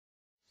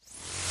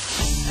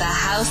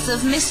House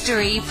of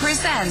Mystery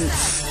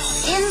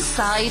presents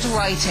Inside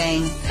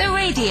Writing, the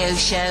radio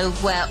show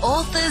where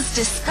authors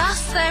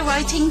discuss their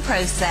writing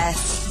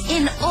process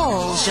in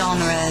all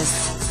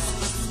genres.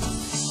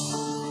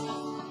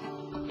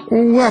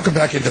 Welcome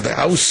back into the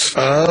House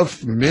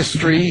of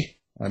Mystery.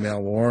 I'm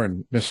Al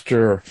Warren.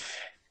 Mr.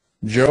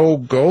 Joe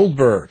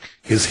Goldberg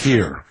is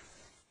here.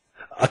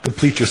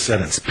 Complete your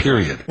sentence,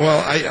 period.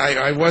 Well,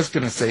 I was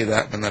going to say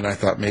that, and then I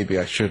thought maybe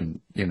I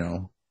shouldn't,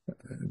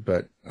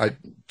 But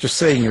just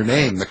saying your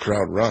name, the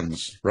crowd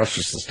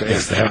rushes the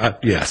stage.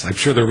 Yes, I'm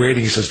sure the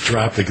ratings just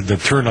dropped. The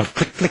turn up,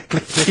 click, click,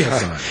 click, click.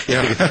 Yeah.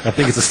 I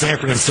think it's a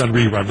Sanford and Son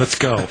rerun. Let's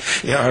go.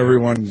 Yeah,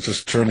 everyone's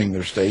just turning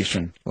their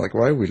station. Like,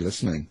 why are we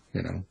listening,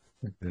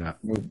 Yeah.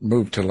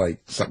 Move to like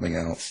something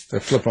else. They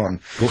flip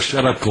on. Go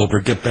shut up,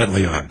 Goldberg. Get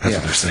Bentley on. That's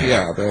what they're saying.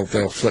 Yeah,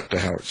 they'll flip to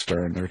Howard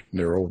Stern.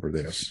 They're over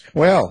this.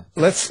 Well,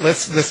 let's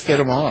get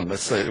them on.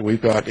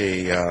 We've got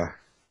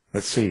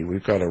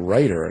we've got a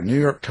writer, a New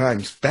York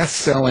Times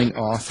best-selling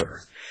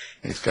author.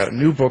 He's got a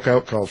new book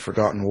out called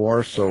Forgotten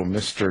War. So,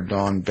 Mr.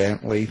 Don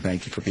Bentley,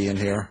 thank you for being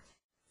here.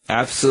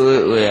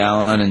 Absolutely,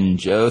 Alan and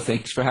Joe.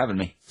 Thanks for having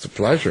me. It's a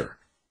pleasure.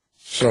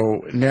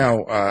 So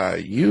now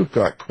you've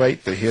got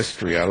quite the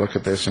history. I look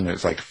at this and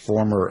it's like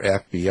former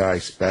FBI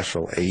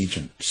special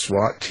agent,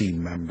 SWAT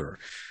team member,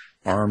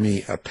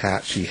 Army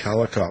Apache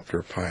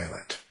helicopter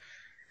pilot.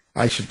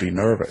 I should be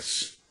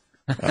nervous.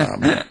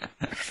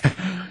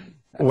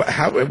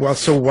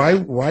 So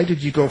why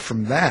did you go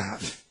from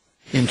that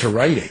into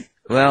writing?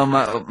 Well,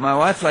 my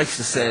wife likes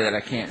to say that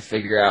I can't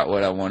figure out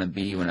what I want to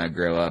be when I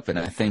grow up, and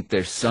I think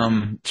there's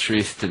some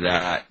truth to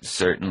that,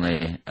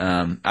 certainly.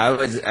 I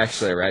was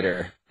actually a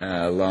writer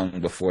long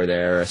before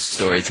there, a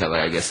storyteller,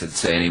 I guess I'd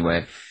say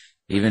anyway.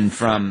 Even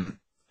from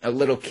a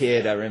little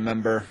kid, I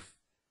remember,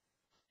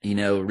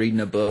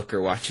 reading a book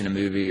or watching a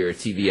movie or a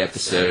TV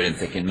episode and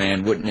thinking,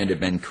 man, wouldn't it have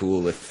been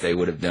cool if they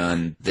would have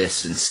done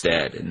this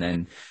instead? And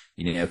then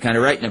kind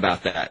of writing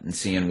about that and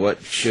seeing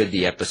what should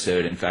the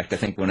episode. In fact, I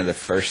think one of the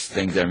first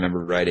things I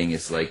remember writing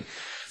is like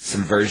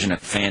some version of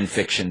fan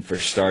fiction for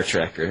Star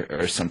Trek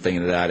or something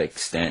to that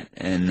extent.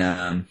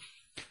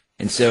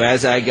 And so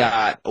as I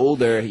got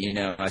older,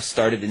 I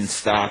started and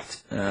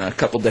stopped a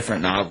couple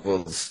different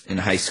novels in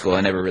high school.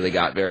 I never really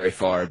got very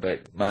far,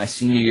 but my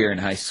senior year in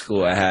high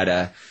school, I had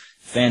a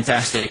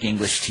fantastic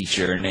English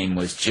teacher. Her name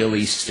was Jill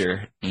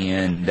Easter,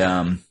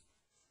 and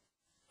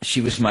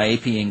she was my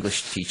AP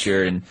English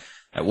teacher. And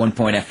at one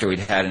point, after we'd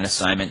had an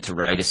assignment to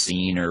write a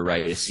scene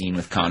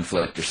with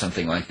conflict or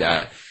something like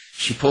that,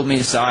 she pulled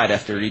me aside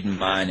after reading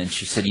mine, and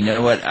she said, you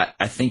know what,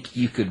 I think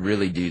you could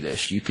really do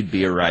this. You could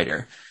be a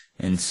writer.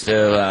 And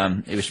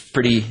so it was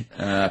pretty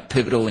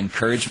pivotal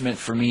encouragement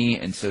for me,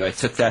 and so I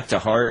took that to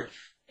heart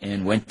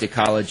and went to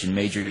college and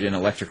majored in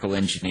electrical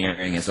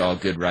engineering, as all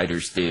good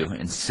writers do.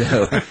 And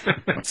so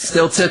it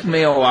still took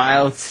me a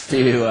while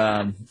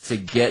to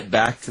get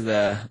back to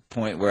the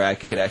point where I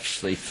could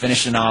actually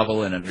finish a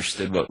novel and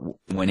understood what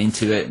went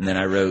into it. And then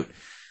I wrote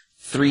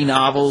 3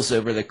 novels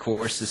over the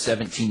course of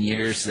 17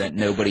 years that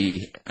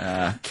nobody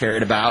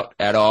cared about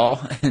at all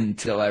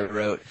until I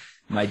wrote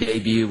my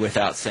debut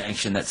Without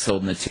Sanction that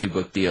sold in a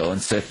 2-book deal.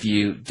 And so if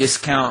you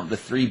discount the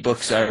 3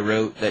 books I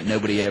wrote that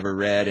nobody ever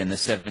read in the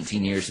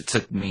 17 years it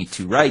took me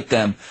to write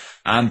them,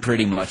 I'm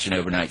pretty much an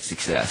overnight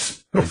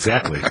success.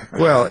 Exactly.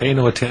 Well, pay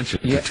no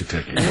attention yeah, to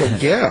take it. Well,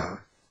 yeah.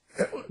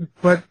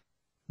 But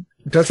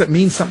does it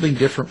mean something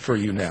different for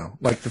you now?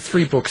 Like the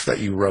 3 books that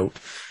you wrote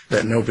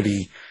that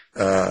nobody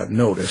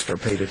noticed or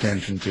paid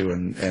attention to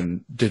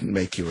and didn't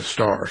make you a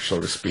star,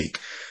 so to speak.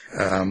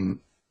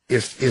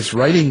 Is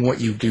writing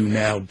what you do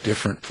now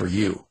different for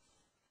you?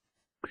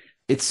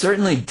 It's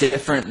certainly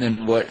different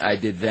than what I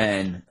did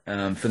then.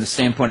 From the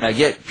standpoint, I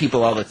get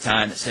people all the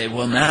time that say,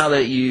 well, now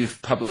that you've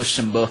published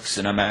some books,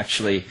 and I'm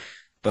actually,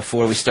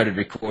 before we started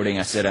recording,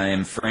 I said I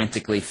am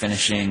frantically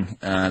finishing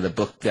the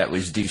book that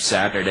was due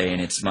Saturday,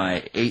 and it's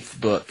my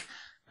 8th book,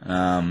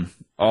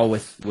 all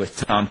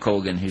with Tom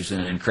Colgan, who's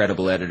an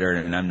incredible editor,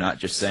 and I'm not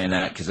just saying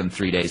that because I'm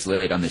 3 days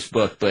late on this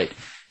book, but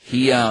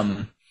he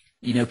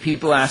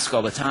people ask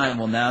all the time,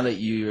 well, now that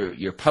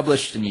you're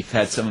published and you've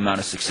had some amount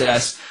of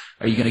success,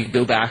 are you going to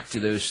go back to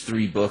those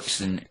 3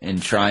 books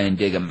and try and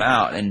dig them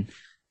out? And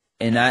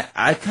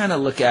I kind of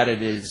look at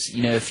it as,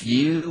 if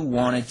you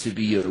wanted to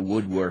be a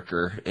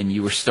woodworker and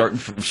you were starting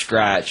from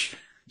scratch,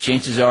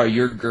 chances are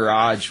your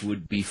garage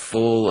would be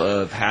full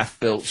of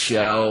half-built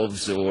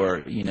shelves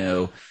or,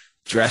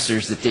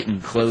 dressers that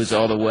didn't close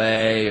all the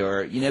way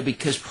or,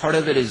 because part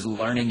of it is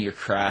learning your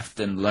craft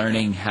and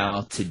learning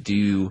how to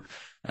do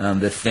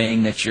the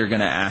thing that you're going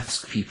to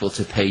ask people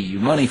to pay you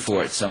money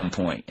for at some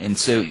point. And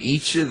so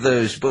each of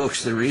those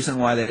books, the reason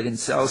why they didn't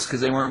sell is because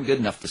they weren't good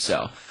enough to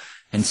sell.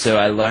 And so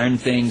I learned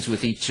things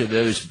with each of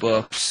those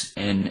books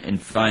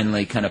and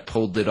finally kind of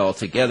pulled it all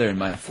together in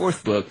my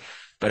 4th book.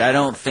 But I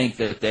don't think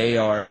that they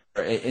are.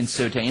 And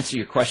so to answer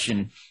your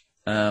question,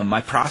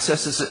 my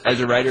process as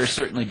a writer is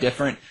certainly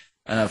different.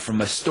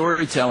 From a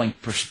storytelling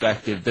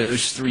perspective,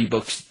 those 3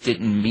 books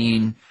didn't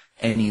mean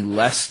any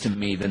less to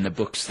me than the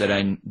books that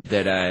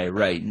I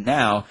write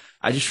now.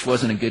 I just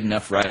wasn't a good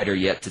enough writer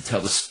yet to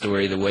tell the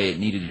story the way it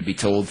needed to be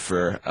told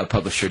for a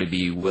publisher to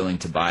be willing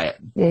to buy it.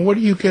 Well, what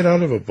do you get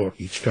out of a book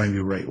each time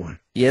you write one?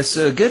 Yeah,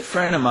 so a good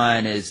friend of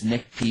mine is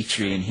Nick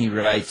Petrie, and he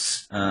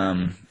writes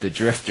the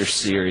Drifter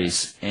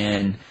series.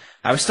 And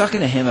I was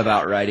talking to him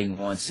about writing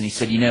once, and he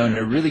said, in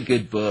a really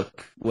good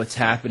book, what's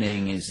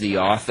happening is the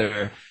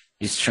author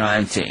is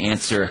trying to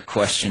answer a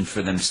question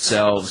for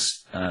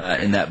themselves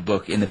in that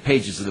book, in the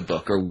pages of the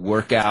book, or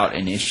work out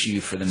an issue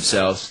for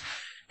themselves.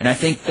 And I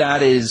think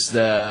that is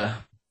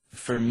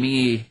for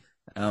me,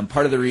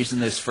 part of the reason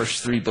those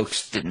first 3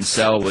 books didn't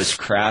sell was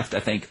craft. I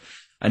think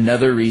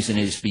another reason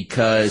is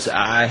because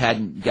I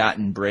hadn't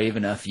gotten brave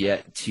enough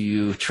yet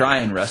to try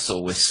and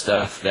wrestle with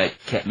stuff that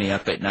kept me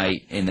up at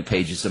night in the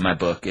pages of my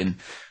book. And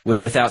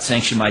Without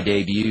Sanction, my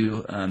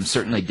debut,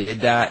 certainly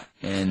did that.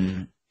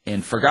 And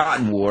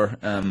Forgotten War,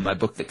 my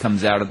book that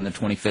comes out on the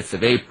 25th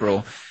of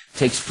April,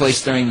 takes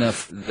place during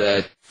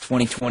the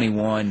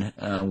 2021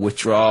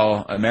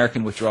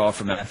 American withdrawal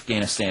from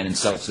Afghanistan and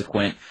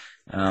subsequent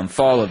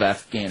fall of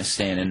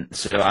Afghanistan. And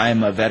so I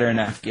am a veteran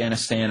in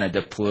Afghanistan. I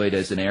deployed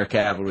as an air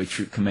cavalry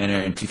troop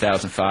commander in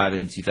 2005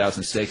 and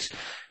 2006.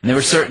 And there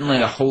were certainly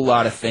a whole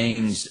lot of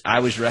things I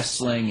was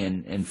wrestling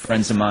and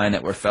friends of mine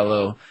that were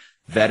fellow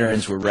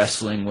veterans were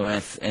wrestling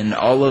with. And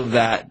all of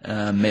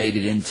that made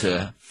it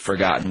into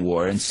Forgotten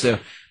War. And so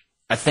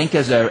I think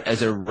as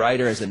a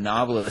writer, as a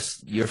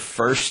novelist, your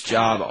first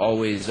job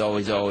always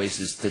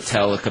is to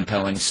tell a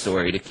compelling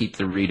story, to keep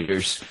the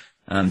readers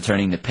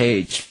turning the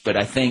page. But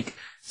I think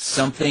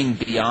something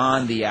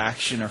beyond the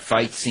action or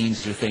fight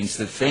scenes or things,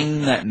 the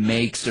thing that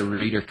makes a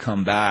reader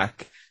come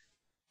back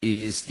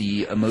is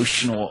the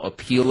emotional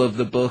appeal of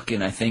the book.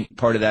 And I think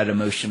part of that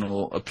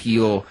emotional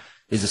appeal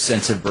is a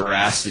sense of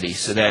veracity,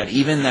 so that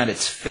even though that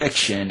it's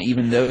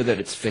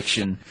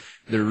fiction,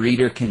 the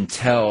reader can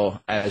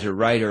tell as a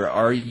writer,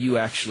 are you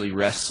actually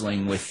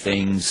wrestling with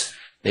things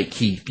that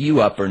keep you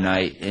up at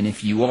night? And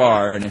if you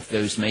are, and if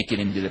those make it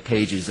into the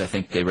pages, I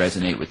think they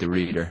resonate with the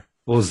reader.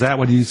 Well, is that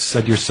when you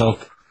said to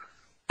yourself,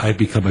 I've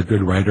become a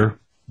good writer?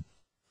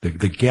 The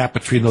gap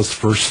between those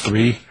first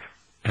 3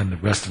 and the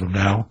rest of them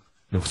now?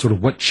 Sort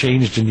of what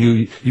changed in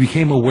you? You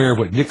became aware of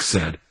what Nick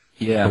said.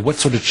 Yeah. But what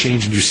sort of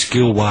changed in you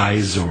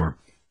skill-wise or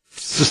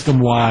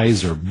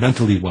system-wise or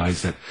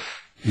mentally-wise that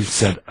you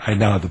said, I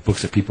now have the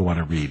books that people want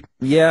to read?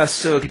 Yeah,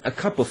 so a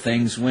couple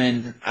things.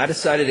 When I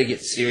decided to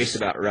get serious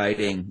about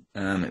writing,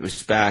 it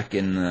was back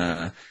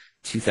in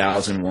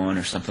 2001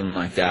 or something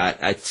like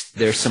that.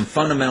 There's some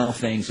fundamental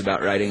things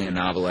about writing a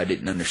novel I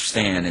didn't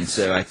understand, and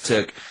so I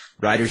took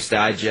Writer's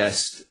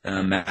Digest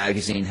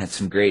magazine, had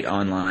some great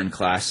online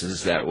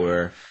classes that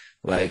were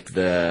like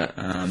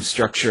the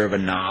structure of a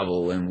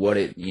novel and what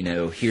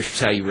here's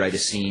how you write a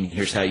scene,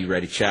 here's how you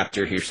write a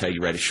chapter, here's how you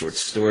write a short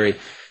story.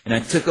 And I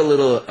took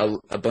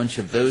a bunch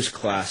of those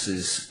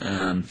classes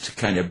to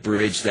kind of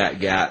bridge that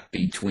gap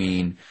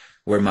between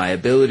where my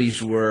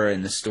abilities were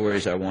and the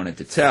stories I wanted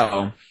to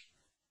tell.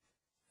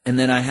 And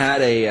then I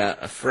had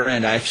a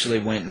friend. I actually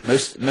went.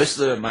 Most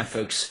of my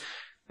folks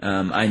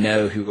I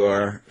know who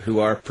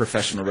are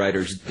professional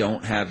writers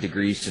don't have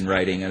degrees in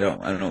writing. I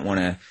don't want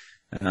to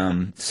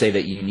say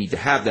that you need to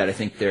have that. I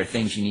think there are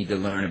things you need to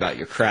learn about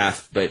your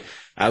craft, but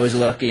I was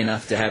lucky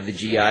enough to have the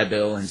GI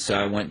Bill, and so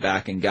I went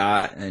back and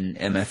got an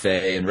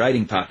MFA in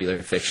writing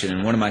popular fiction.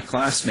 And one of my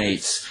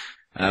classmates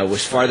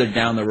was farther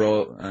down the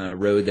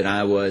road than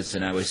I was,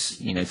 and I was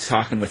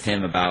talking with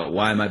him about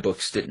why my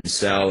books didn't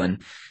sell.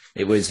 And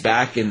it was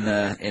back in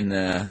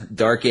the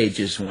dark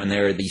ages when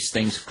there were these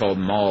things called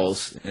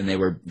malls, and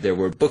there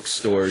were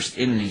bookstores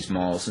in these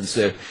malls. And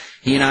so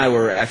he and I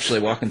were actually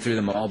walking through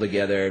the mall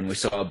together, and we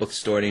saw a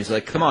bookstore, and he's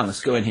like, "Come on,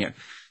 let's go in here."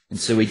 And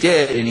so we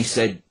did, and he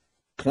said,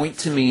 "Point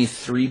to me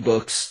 3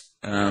 books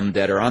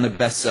that are on the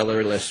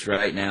bestseller list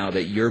right now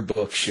that your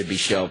book should be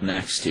shelved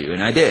next to."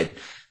 And I did.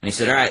 And he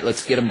said, "All right,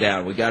 let's get them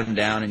down." We got them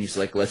down, and he's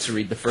like, "Let's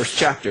read the first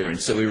chapter." And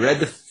so we read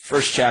the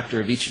first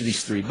chapter of each of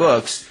these 3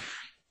 books.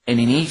 And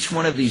in each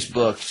one of these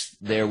books,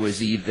 there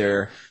was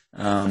either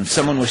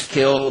someone was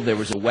killed, there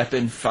was a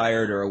weapon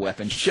fired, or a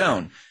weapon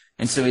shown.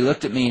 And so he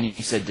looked at me and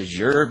he said, "Does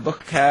your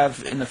book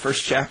have in the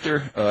first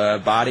chapter a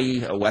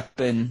body, a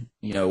weapon,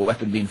 a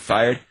weapon being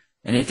fired?"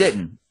 And it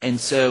didn't. And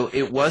so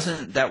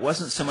that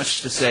wasn't so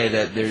much to say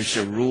that there's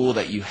a rule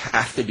that you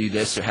have to do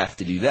this or have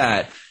to do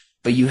that,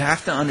 but you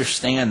have to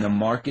understand the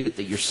market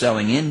that you're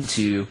selling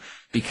into,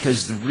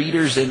 because the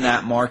readers in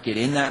that market,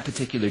 in that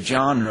particular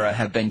genre,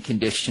 have been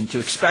conditioned to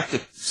expect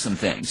some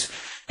things.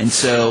 And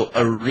so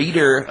a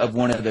reader of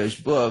one of those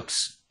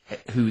books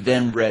who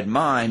then read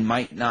mine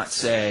might not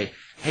say,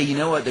 "Hey, you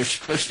know what, there's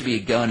supposed to be a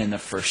gun in the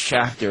first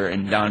chapter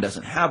and Don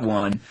doesn't have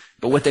one."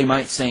 But what they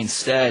might say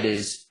instead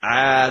is,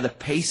 the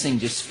pacing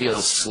just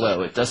feels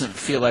slow. It doesn't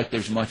feel like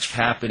there's much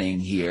happening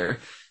here.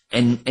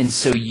 And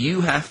so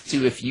you have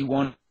to, if you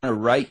want to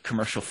write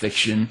commercial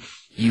fiction,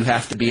 you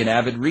have to be an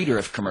avid reader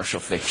of commercial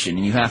fiction,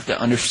 and you have to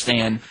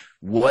understand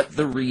what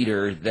the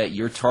reader that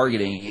you're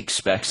targeting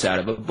expects out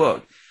of a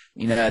book.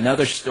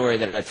 Another story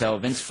that I tell,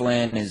 Vince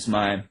Flynn is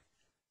my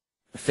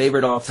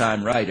favorite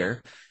all-time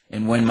writer.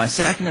 And when my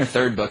second or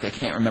third book, I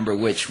can't remember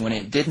which, when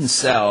it didn't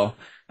sell,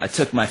 I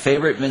took my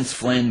favorite Vince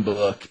Flynn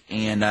book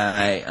and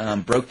I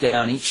broke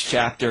down each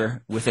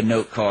chapter with a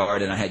note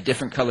card, and I had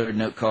different colored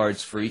note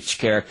cards for each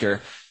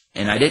character.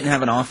 And I didn't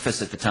have an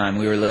office at the time.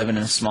 We were living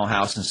in a small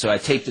house, and so I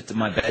taped it to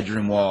my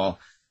bedroom wall,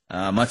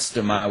 much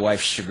to my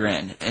wife's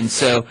chagrin. And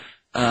so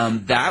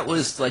that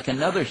was like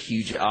another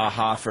huge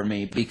aha for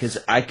me, because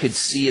I could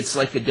see it's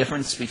like the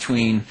difference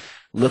between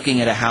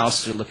looking at a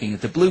house or looking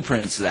at the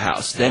blueprints of the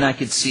house. Then I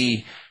could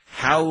see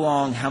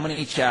how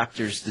many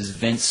chapters does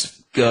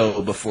Vince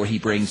go before he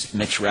brings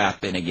Mitch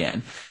Rapp in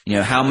again? You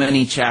know, how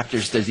many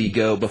chapters does he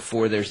go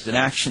before there's an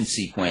action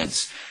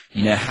sequence?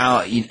 You know,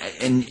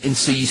 and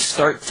so you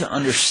start to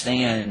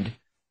understand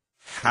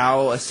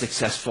how a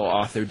successful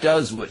author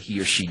does what he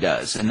or she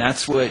does. And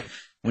that's what,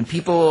 when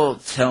people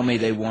tell me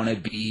they want to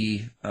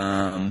be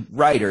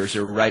writers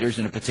or writers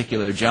in a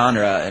particular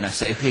genre, and I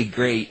say, okay,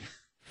 great,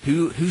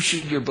 who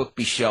should your book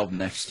be shelved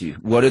next to?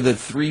 What are the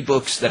 3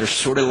 books that are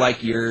sort of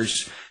like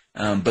yours,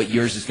 but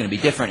yours is going to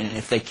be different? And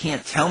if they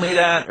can't tell me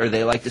that, or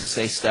they like to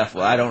say stuff,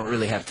 well, I don't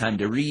really have time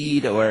to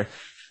read, or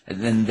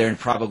then they're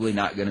probably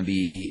not going to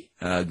be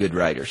good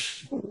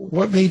writers.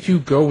 What made you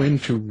go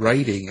into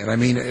writing? And I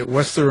mean,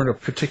 was there a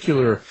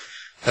particular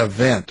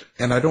event?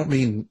 And I don't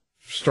mean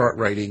start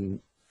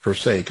writing per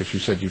se, because you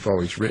said you've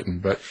always written,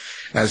 but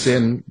as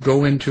in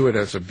go into it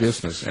as a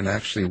business and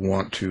actually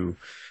want to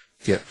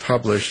get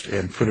published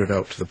and put it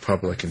out to the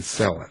public and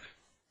sell it.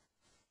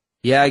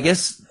 Yeah, I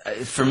guess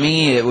for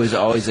me it was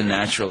always a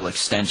natural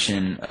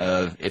extension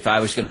of, if I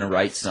was going to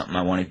write something,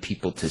 I wanted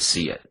people to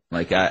see it.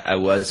 Like I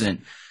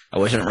wasn't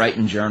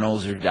writing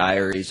journals or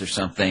diaries or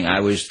something.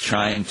 I was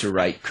trying to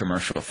write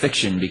commercial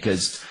fiction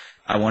because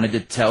I wanted to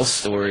tell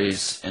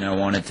stories, and I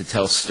wanted to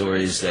tell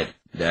stories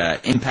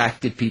that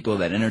impacted people,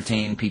 that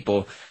entertained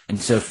people. And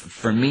so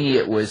for me,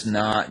 it was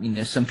not,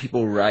 some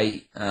people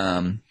write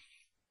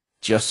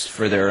just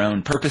for their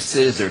own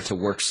purposes or to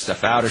work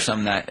stuff out or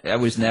something. That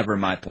was never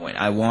my point.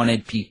 I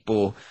wanted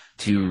people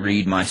to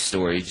read my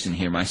stories and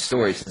hear my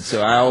stories. And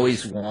so I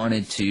always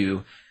wanted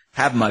to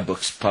have my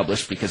books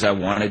published because I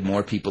wanted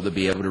more people to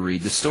be able to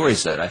read the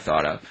stories that I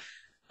thought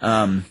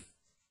of.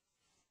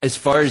 As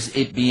far as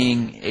it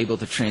being able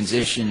to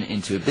transition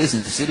into a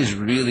business, it is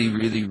really,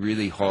 really,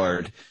 really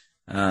hard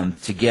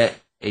to get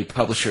a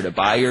publisher to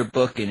buy your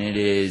book, and it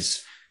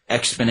is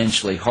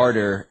exponentially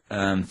harder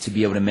to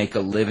be able to make a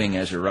living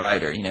as a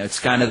writer. It's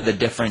kind of the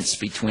difference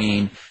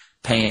between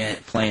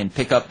playing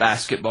pickup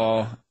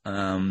basketball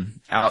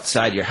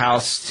outside your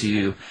house,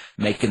 to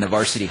making the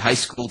varsity high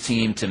school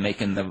team, to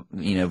making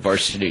the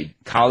varsity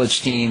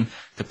college team,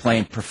 to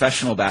playing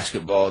professional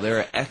basketball. There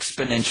are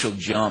exponential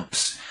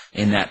jumps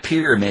in that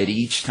pyramid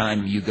each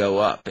time you go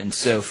up. And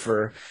so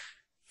for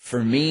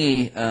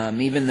me,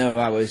 even though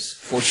I was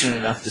fortunate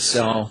enough to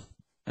sell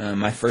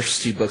my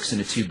first 2 books in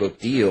a 2-book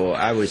deal,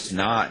 I was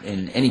not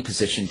in any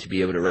position to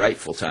be able to write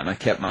full-time. I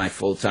kept my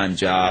full-time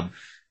job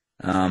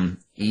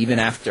even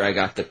after I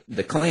got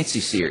the Clancy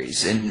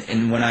series.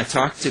 And when I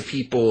talk to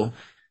people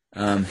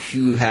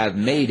who have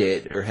made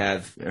it, who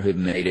have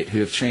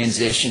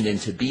transitioned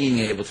into being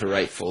able to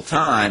write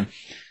full-time,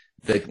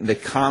 the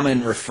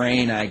common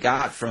refrain I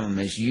got from them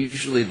is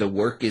usually the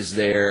work is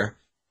there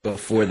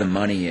before the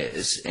money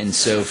is. And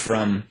so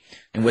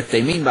and what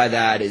they mean by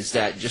that is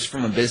that just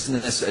from a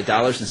business, a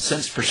dollars and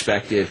cents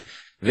perspective,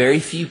 very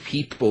few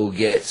people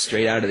get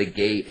straight out of the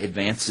gate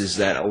advances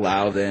that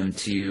allow them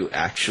to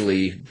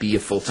actually be a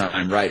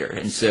full-time writer.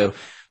 And so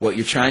what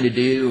you're trying to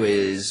do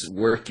is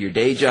work your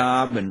day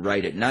job and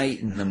write at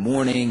night, in the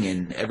morning,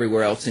 and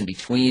everywhere else in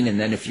between. And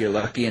then if you're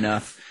lucky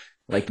enough,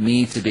 like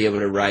me, to be able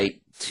to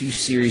write 2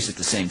 series at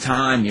the same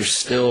time, you're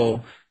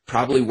still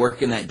probably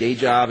working that day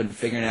job and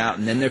figuring it out.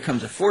 And then there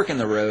comes a fork in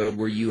the road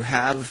where you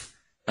have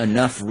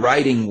enough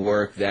writing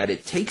work that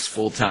it takes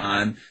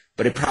full-time,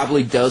 but it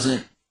probably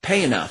doesn't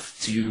pay enough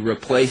to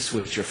replace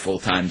what your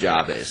full-time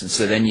job is. And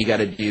so then you got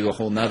to do a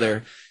whole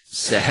nother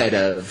set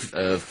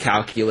of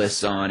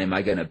calculus on, am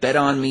I going to bet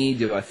on me?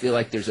 Do I feel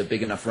like there's a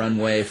big enough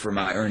runway for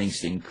my earnings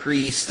to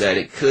increase that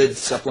it could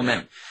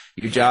supplement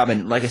your job?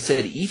 And like I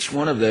said, each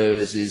one of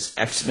those is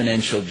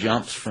exponential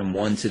jumps from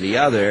one to the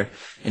other,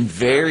 and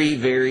very,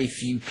 very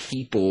few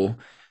people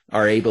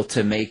are able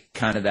to make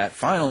kind of that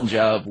final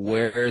job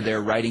where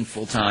they're writing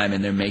full time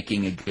and they're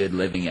making a good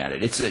living at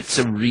it. It's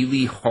a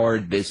really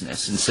hard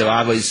business. And so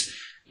I was,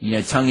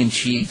 tongue in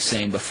cheek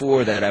saying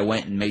before that I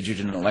went and majored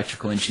in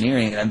electrical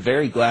engineering, and I'm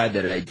very glad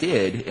that I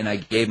did.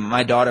 And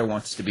my daughter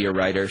wants to be a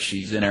writer.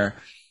 She's in her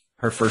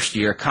first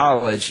year of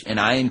college, and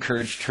I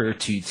encouraged her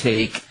to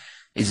take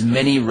as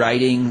many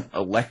writing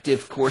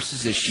elective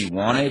courses as she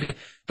wanted,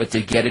 but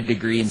to get a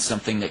degree in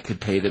something that could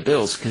pay the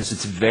bills, because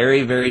it's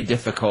very, very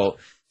difficult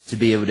to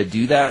be able to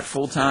do that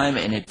full time,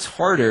 and it's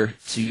harder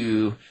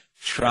to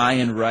try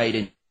and write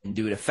and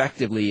do it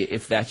effectively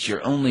if that's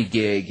your only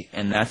gig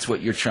and that's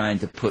what you're trying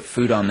to put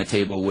food on the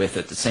table with.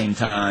 At the same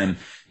time,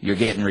 you're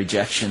getting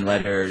rejection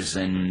letters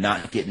and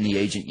not getting the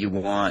agent you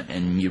want,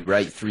 and you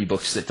write 3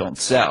 books that don't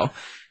sell.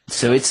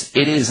 So it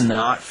is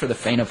not for the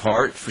faint of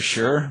heart, for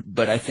sure.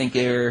 But I think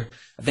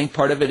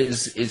part of it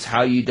is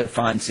how you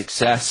define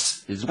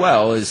success as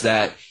well. Is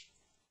that,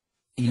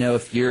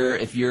 if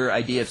your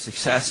idea of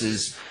success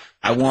is,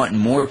 I want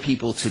more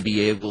people to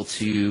be able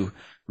to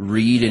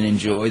read and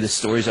enjoy the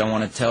stories I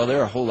want to tell, there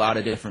are a whole lot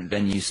of different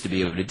venues to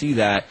be able to do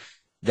that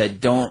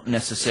don't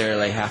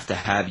necessarily have to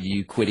have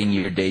you quitting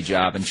your day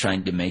job and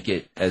trying to make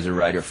it as a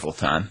writer full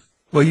time.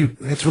 Well,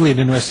 that's really an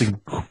interesting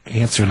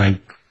answer,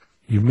 and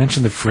you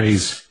mentioned the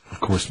phrase, of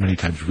course, many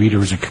times,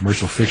 readers in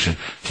commercial fiction.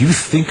 Do you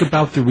think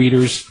about the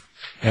readers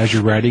as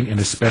you're writing, and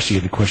especially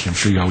the question I'm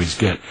sure you always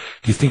get,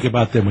 do you think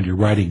about them when you're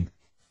writing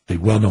the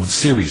well-known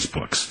series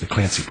books, the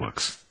Clancy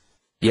books?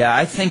 Yeah,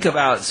 I think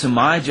so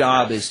my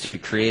job is to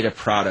create a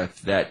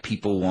product that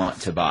people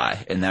want to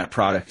buy, and that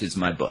product is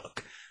my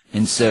book.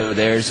 And so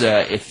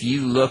if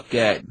you look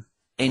at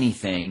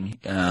anything,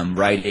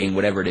 writing,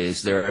 whatever it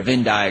is, there are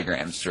Venn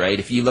diagrams, right?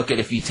 If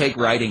you take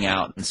writing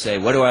out and say,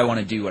 what do I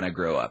want to do when I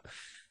grow up?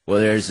 Well,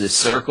 there's this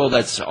circle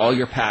that's all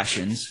your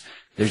passions.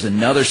 There's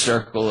another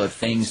circle of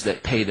things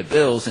that pay the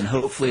bills, and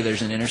hopefully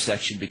there's an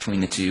intersection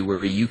between the two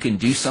where you can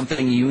do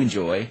something you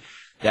enjoy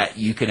that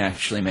you can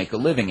actually make a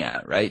living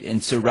at, right?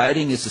 And so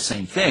writing is the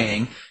same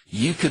thing.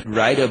 You could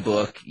write a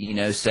book,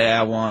 say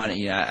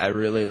I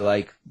really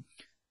like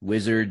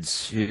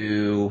wizards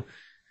who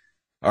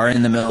are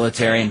in the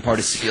military and part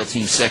of SEAL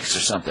Team 6 or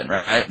something,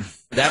 right?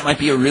 That might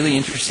be a really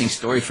interesting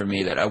story for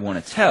me that I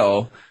want to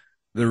tell.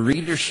 The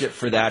readership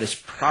for that is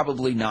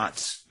probably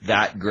not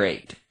that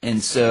great.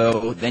 And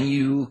so then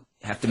you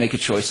have to make a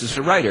choice as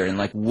a writer. And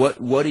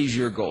what is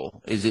your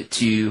goal? Is it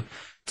to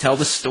tell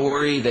the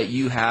story that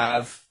you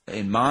have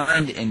in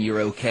mind and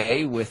you're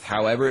okay with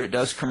however it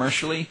does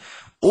commercially?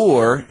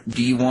 Or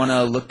do you want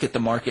to look at the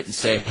market and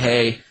say,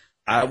 hey,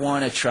 I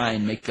want to try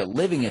and make a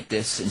living at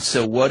this. And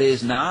so what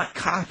is not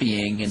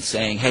copying and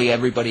saying, hey,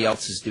 everybody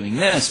else is doing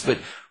this, but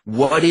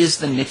what is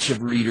the niche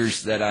of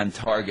readers that I'm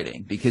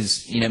targeting?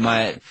 Because,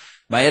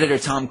 my editor,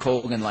 Tom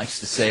Colgan, likes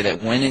to say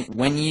that when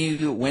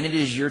it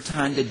is your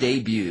time to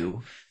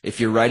debut, if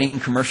you're writing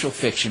commercial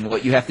fiction,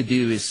 what you have to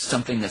do is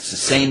something that's the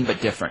same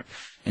but different.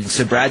 And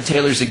so Brad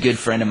Taylor's a good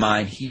friend of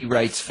mine. He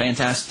writes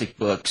fantastic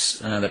books,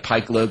 the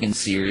Pike Logan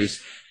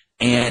series.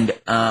 And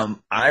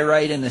I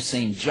write in the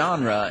same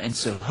genre, and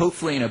so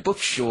hopefully in a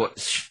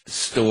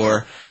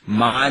bookstore,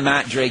 my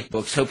Matt Drake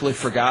books, hopefully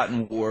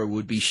Forgotten War,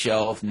 would be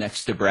shelved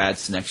next to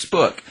Brad's next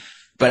book.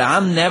 But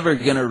I'm never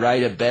going to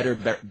write a better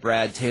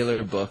Brad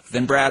Taylor book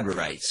than Brad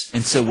writes.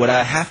 And so what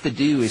I have to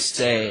do is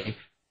say,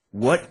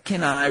 what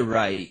can I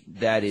write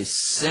that is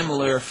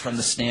similar from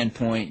the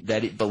standpoint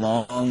that it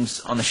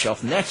belongs on the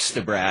shelf next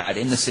to Brad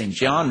in the same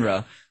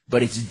genre,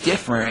 but it's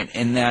different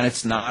in that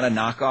it's not a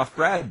knockoff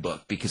Brad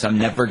book, because I'm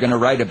never going to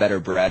write a better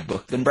Brad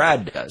book than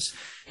Brad does.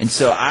 And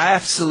so I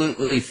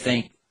absolutely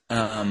think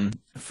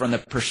from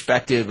the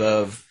perspective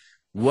of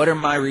what are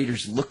my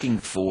readers looking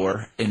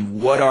for,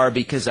 and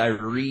because I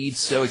read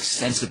so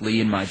extensively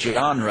in my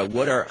genre,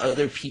 what are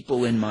other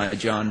people in my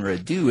genre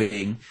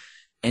doing,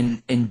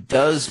 and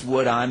does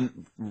what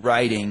I'm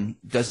writing,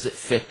 does it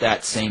fit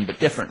that same but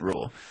different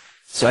rule?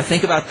 So I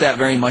think about that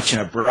very much in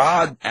a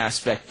broad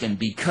aspect, and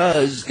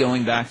because,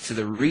 going back to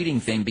the reading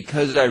thing,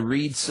 because I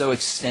read so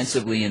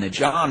extensively in a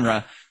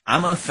genre,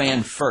 I'm a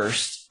fan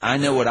first. I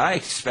know what I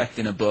expect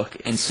in a book,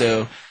 and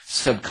so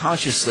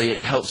subconsciously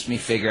it helps me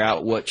figure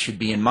out what should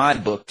be in my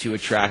book to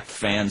attract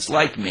fans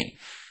like me.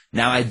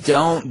 Now, I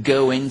don't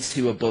go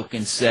into a book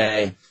and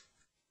say,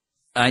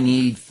 I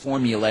need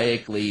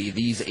formulaically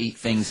these 8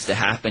 things to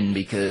happen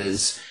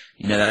because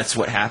that's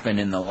what happened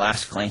in the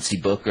last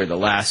Clancy book or the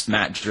last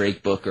Matt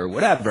Drake book or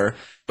whatever.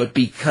 But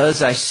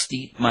because I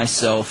steep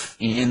myself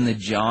in the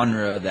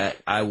genre that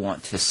I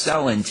want to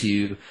sell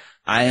into,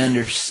 I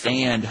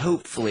understand,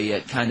 hopefully,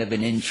 at kind of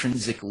an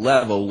intrinsic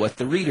level, what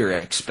the reader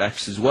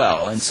expects as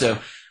well. And so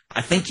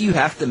I think you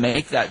have to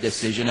make that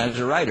decision as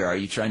a writer. Are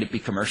you trying to be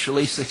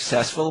commercially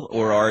successful,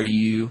 or are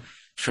you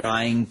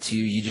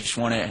you just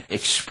want to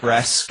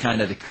express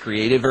kind of the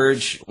creative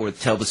urge or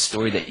tell the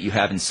story that you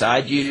have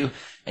inside you,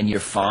 and you're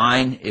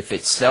fine if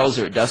it sells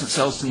or it doesn't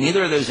sell? So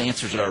neither of those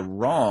answers are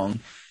wrong,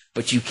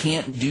 but you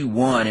can't do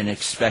one and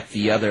expect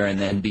the other and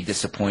then be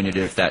disappointed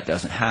if that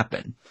doesn't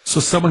happen.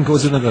 So someone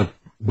goes into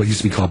what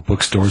used to be called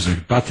bookstores, they're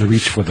about to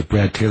reach for the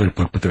Brad Taylor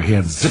book, but their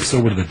hand zips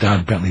over to the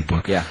Don Bentley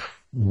book. Yeah.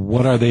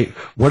 What are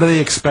they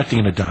expecting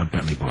in a Don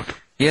Bentley book?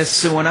 Yes,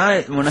 so when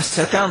I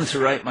sat down to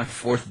write my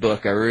 4th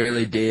book, I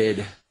really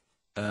did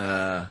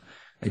a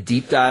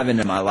deep dive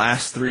into my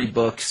last 3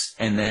 books,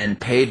 and then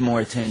paid more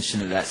attention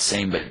to that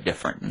same but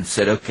different, and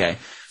said, okay,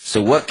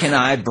 so what can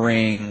I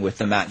bring with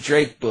the Matt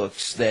Drake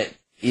books that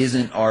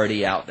isn't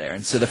already out there?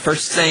 And so the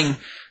first thing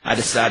I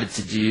decided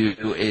to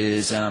do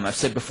is, I've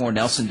said before,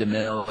 Nelson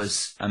DeMille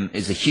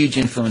is a huge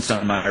influence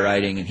on my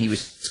writing, and he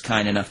was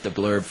kind enough to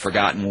blurb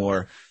Forgotten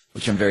War,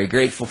 which I'm very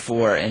grateful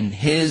for. And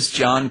his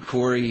John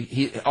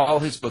Corey, all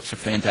his books are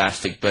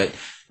fantastic, but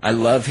I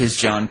love his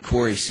John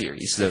Corey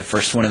series. The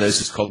first one of those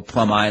is called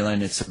Plum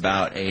Island. It's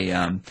about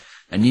a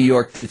New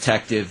York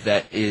detective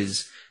that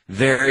is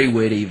very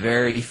witty,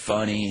 very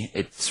funny.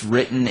 It's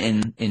written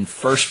in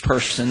first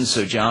person,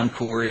 so John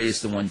Corey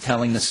is the one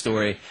telling the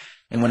story.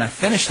 And when I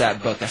finished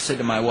that book, I said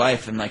to my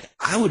wife, I'm like,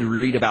 I would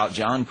read about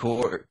John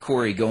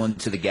Corey going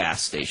to the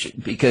gas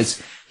station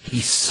because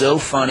he's so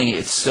funny.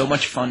 It's so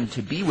much fun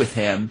to be with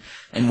him.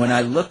 And when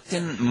I looked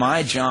in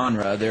my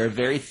genre, there are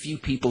very few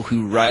people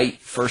who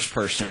write first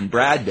person.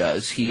 Brad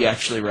does. He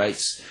actually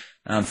writes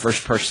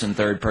first person,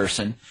 third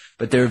person.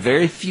 But there are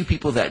very few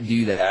people that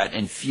do that,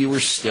 and fewer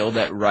still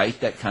that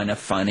write that kind of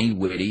funny,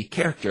 witty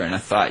character. And I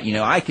thought,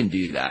 I can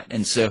do that.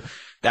 And so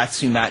that's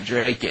who Matt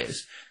Drake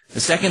is. The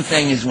second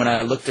thing is when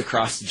I looked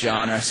across the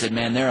genre, I said,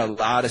 man, there are a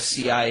lot of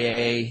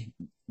CIA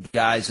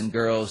guys and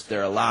girls. There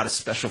are a lot of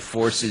special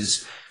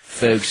forces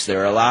folks.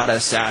 There are a lot of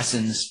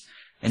assassins.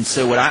 And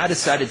so what I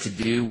decided to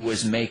do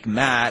was make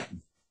Matt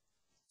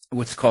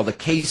what's called a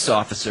case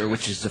officer,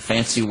 which is a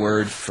fancy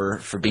word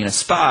for being a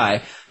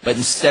spy. But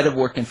instead of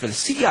working for the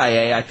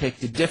CIA, I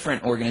picked a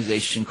different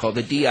organization called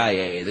the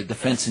DIA, the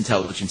Defense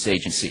Intelligence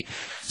Agency.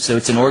 So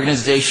it's an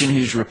organization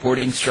whose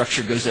reporting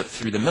structure goes up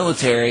through the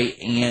military,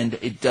 and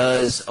it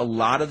does a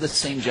lot of the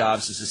same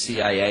jobs as the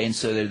CIA. And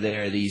so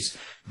there are these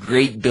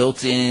great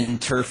built-in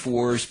turf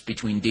wars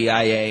between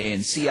DIA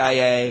and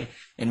CIA.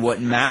 And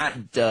what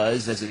Matt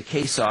does as a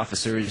case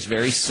officer is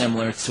very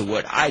similar to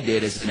what I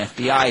did as an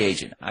FBI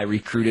agent. I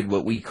recruited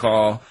what we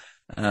call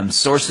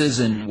sources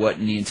and what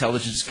in the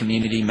intelligence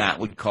community Matt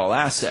would call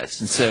assets.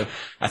 And so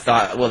I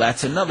thought, well,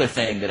 that's another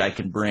thing that I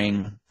can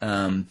bring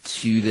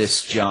to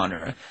this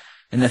genre.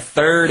 And the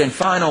third and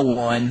final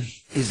one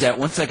is that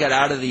once I got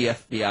out of the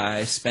FBI,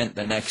 I spent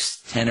the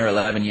next 10 or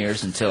 11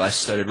 years until I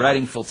started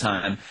writing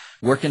full-time,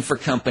 working for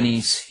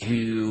companies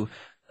who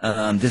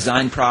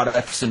designed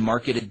products and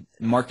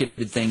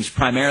marketed things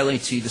primarily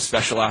to the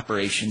special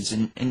operations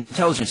and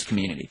intelligence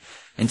community.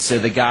 And so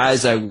the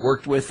guys I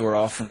worked with were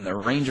all from the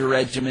Ranger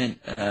Regiment.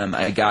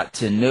 I got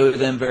to know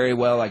them very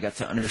well. I got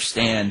to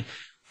understand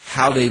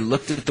how they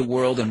looked at the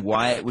world and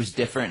why it was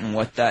different and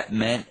what that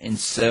meant. And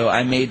so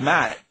I made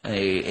Matt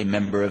a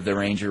member of the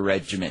Ranger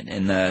Regiment.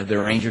 And the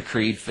Ranger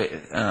Creed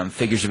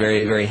figures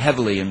very, very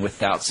heavily and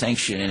without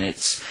sanction. And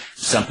it's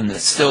something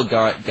that still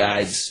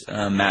guides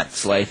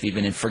Matt's life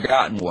even in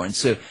Forgotten War. And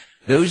so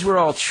those were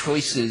all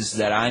choices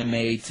that I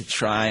made to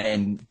try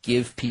and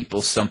give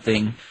people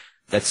something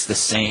that's the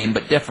same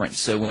but different.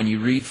 So when you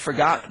read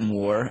Forgotten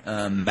War,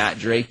 Matt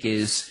Drake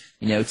is,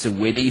 it's a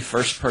witty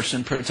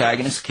first-person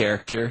protagonist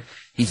character.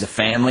 He's a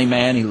family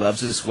man. He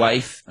loves his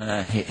wife.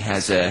 He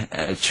has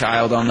a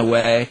child on the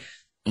way,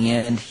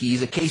 and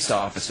he's a case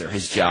officer.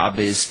 His job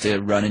is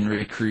to run and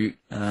recruit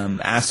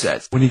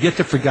assets. When you get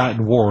to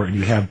Forgotten War and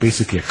you have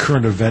basically a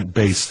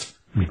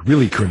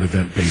really current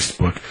event-based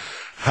book,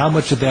 how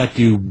much of that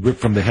do you rip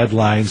from the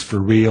headlines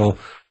for real,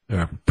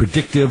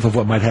 predictive of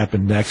what might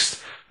happen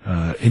next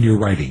in your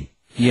writing?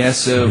 Yeah,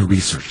 so your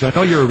research. I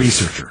know you're a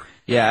researcher.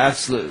 Yeah,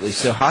 absolutely.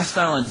 So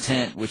Hostile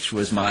Intent, which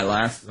was my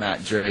last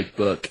Matt Drake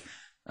book,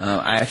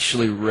 I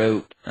actually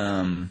wrote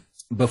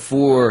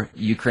before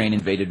Ukraine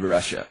invaded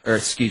Russia,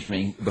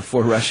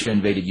 before Russia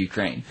invaded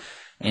Ukraine.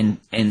 And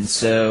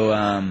so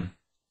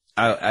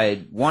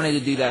I wanted to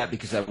do that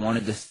because I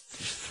wanted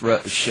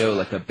to show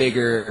like a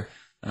bigger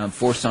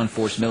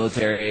force-on-force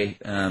military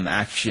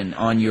action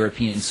on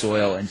European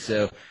soil. And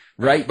so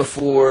right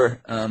before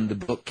the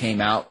book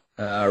came out,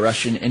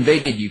 Russia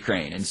invaded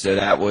Ukraine. And so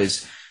that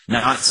was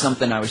not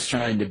something I was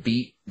trying to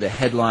beat the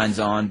headlines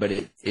on, but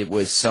it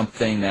was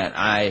something that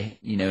I,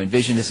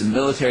 envisioned as a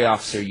military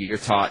officer. You're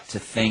taught to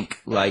think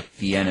like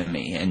the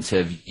enemy and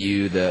to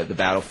view the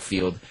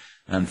battlefield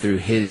through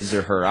his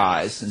or her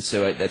eyes. And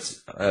so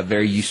that's a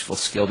very useful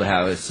skill to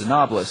have as a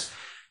novelist.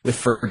 With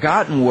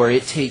Forgotten War,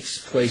 it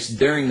takes place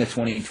during the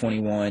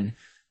 2021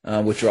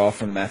 withdrawal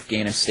from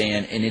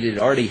Afghanistan, and it had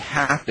already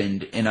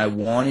happened, and I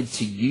wanted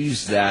to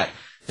use that,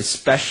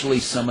 especially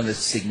some of the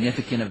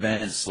significant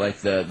events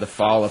like the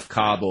fall of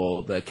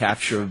Kabul, the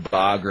capture of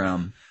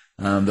Bagram,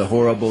 the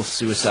horrible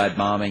suicide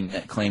bombing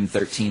that claimed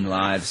 13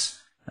 lives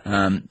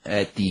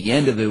at the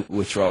end of the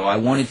withdrawal. I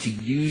wanted to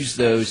use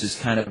those as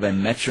kind of a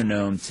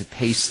metronome to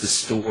pace the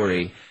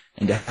story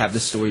and to have the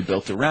story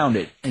built around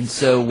it. And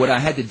so what I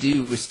had to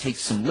do was take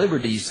some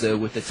liberties, though,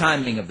 with the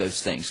timing of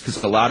those things,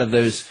 because a lot of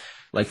those,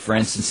 like, for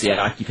instance, the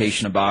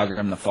occupation of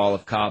Bagram, the fall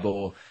of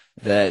Kabul,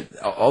 that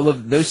all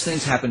of those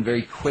things happened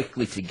very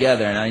quickly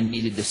together, and I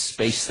needed to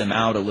space them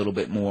out a little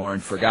bit more in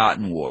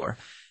Forgotten War.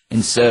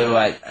 And so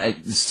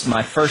it's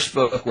my first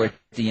book where at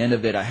the end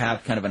of it I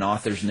have kind of an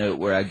author's note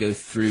where I go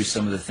through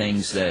some of the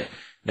things that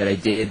I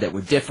did that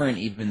were different,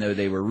 even though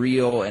they were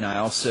real. And I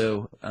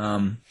also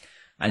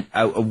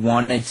I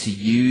wanted to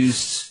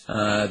use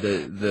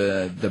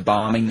the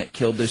bombing that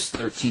killed those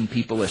 13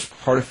 people as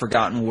part of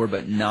Forgotten War,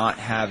 but not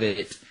have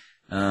it.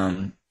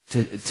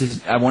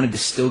 I wanted to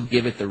still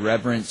give it the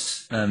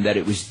reverence that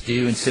it was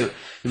due, and so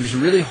it was a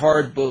really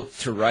hard book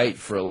to write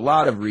for a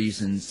lot of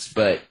reasons.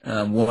 But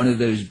one of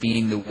those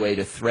being the way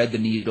to thread the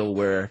needle,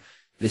 where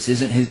this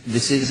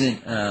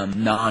isn't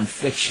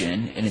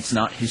nonfiction and it's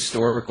not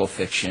historical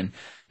fiction.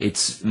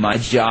 It's my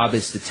job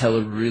is to tell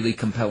a really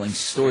compelling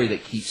story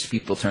that keeps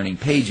people turning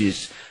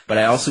pages, but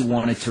I also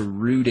wanted to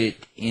root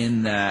it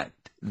in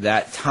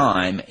that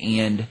time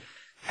and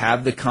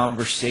have the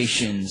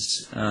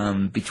conversations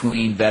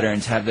between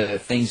veterans, have the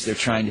things they're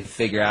trying to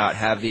figure out,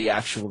 have the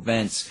actual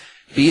events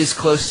be as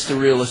close to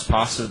real as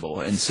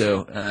possible. And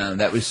so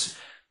that was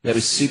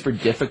super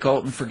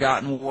difficult in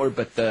Forgotten War,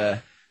 but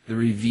the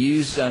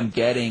reviews I'm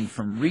getting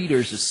from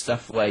readers is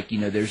stuff like,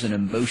 there's an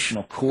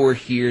emotional core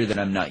here that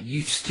I'm not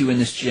used to in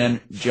this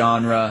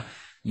genre.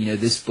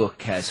 This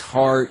book has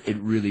heart. It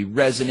really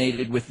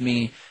resonated with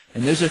me.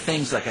 And those are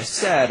things, like I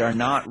said, are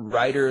not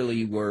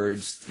writerly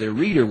words. They're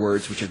reader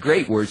words, which are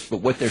great words,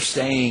 but what they're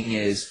saying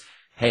is,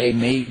 hey,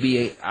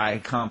 maybe I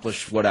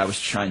accomplished what I was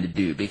trying to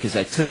do because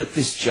I took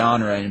this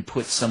genre and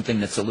put something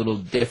that's a little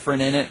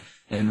different in it,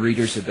 and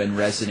readers have been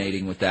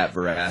resonating with that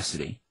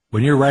veracity.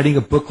 When you're writing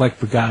a book like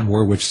Forgotten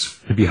War, which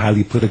could be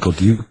highly political,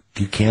 do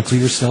you cancel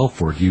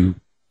yourself, or do you,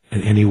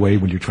 in any way,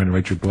 when you're trying to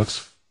write your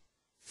books?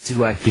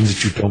 Things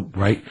that you don't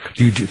write?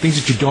 Do you do things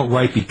that you don't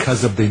write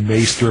because they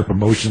may stir up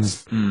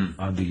emotions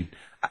on the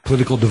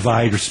political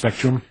divide or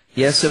spectrum?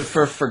 Yeah, so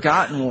for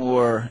Forgotten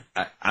War,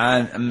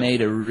 I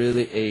made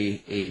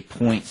a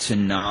point to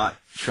not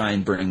try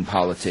and bring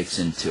politics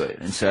into it.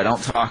 And so I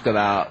don't talk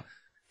about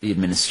the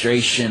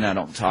administration. I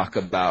don't talk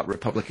about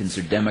Republicans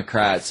or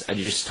Democrats. I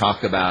just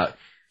talk about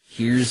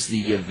here's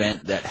the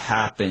event that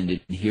happened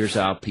and here's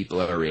how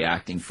people are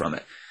reacting from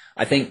it.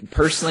 I think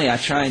personally I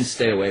try and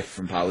stay away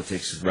from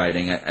politics with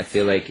writing. I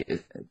feel like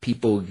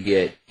people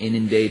get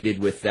inundated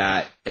with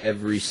that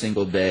every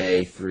single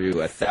day through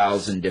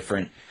 1,000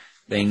 different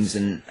things,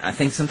 and I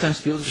think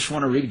sometimes people just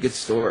want to read a good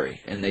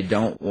story and they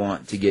don't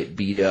want to get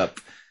beat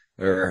up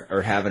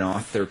or have an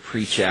author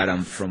preach at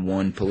them from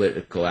one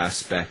political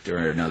aspect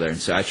or another. And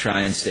so I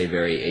try and stay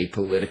very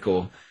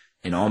apolitical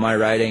in all my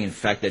writing. In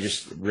fact, I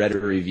just read a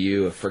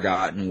review of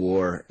Forgotten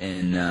War,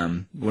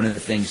 and one of the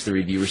things the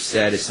reviewer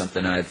said is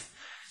something I've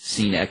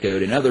seen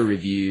echoed in other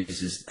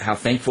reviews, is how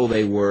thankful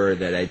they were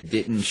that I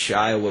didn't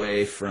shy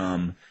away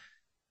from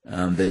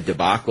the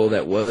debacle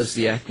that was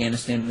the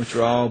Afghanistan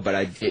withdrawal, but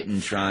I didn't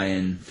try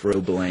and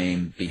throw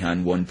blame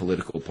behind one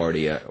political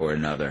party or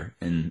another.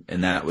 And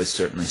that was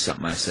certainly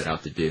something I set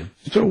out to do.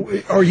 So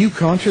are you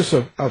conscious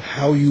of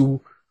how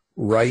you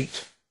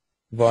write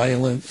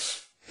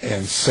violence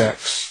and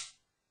sex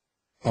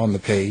on the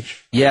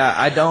page? Yeah,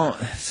 I don't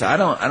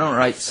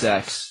write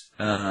sex.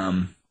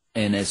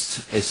 And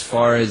as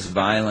far as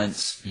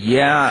violence,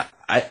 yeah,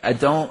 I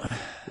don't.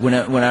 When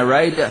I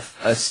write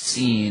a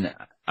scene,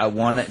 I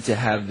want it to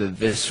have the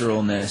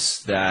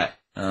visceralness that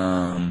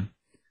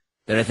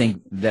I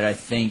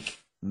think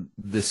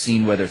the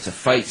scene, whether it's a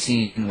fight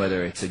scene,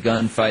 whether it's a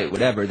gunfight,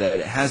 whatever, that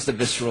it has the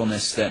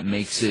visceralness that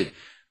makes it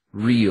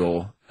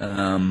real,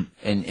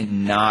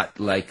 and not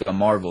like a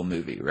Marvel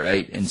movie,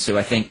 right? And so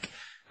I think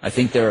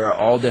there are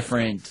all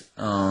different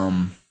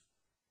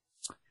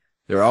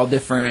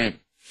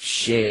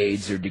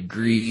shades or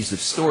degrees of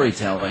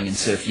storytelling. And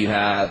so if you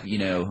have,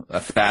 a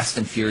Fast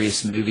and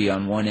Furious movie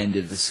on one end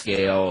of the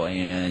scale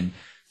and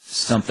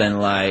something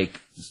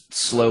like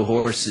Slow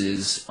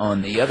Horses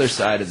on the other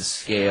side of the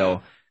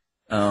scale,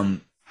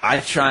 I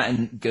try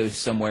and go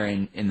somewhere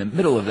in the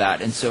middle of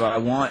that. And so I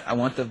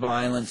want the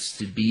violence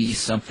to be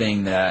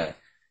something that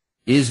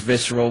is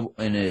visceral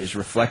and is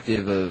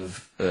reflective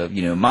of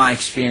my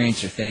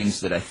experience or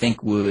things that I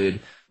think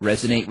would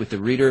resonate with the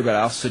reader, but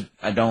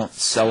I don't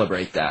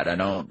celebrate that. I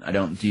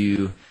don't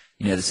do,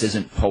 this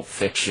isn't Pulp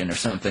Fiction or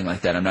something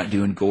like that. I'm not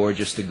doing gore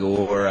just to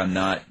gore. I'm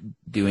not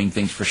doing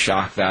things for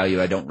shock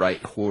value. I don't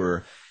write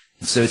horror.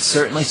 And so it's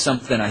certainly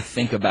something I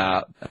think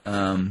about,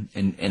 and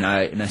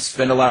I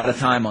spend a lot of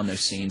time on those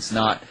scenes,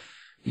 not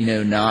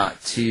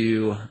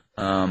to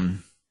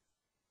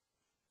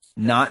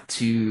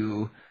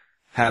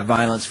have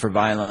violence for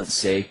violence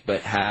sake,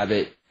 but have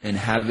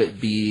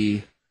it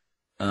be,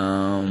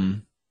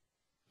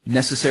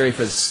 necessary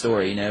for the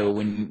story.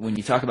 When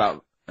you talk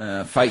about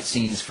fight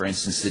scenes, for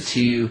instance,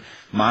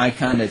 my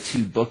kind of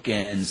two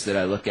bookends that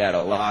I look at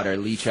a lot are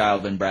Lee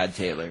Child and Brad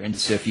Taylor. And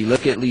so if you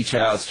look at Lee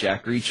Child's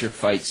Jack Reacher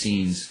fight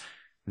scenes,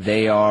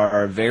 they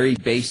are very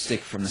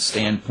basic from the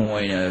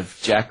standpoint of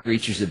Jack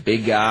Reacher's a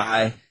big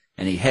guy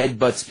and he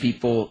headbutts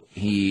people,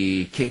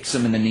 he kicks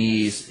them in the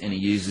knees, and he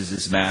uses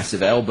his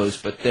massive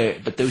elbows. But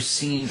those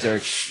scenes are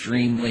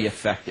extremely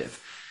effective,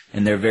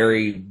 and they're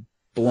very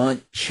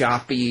blunt,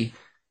 choppy.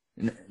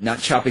 Not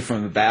choppy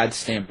from a bad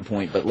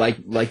standpoint, but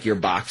like you're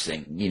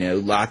boxing,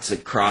 lots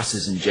of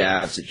crosses and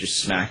jabs that just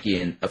smack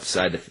you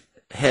upside the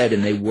head,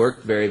 and they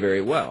work very,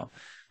 very well.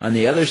 On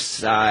the other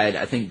side,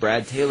 I think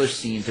Brad Taylor's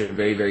scenes are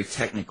very, very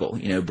technical.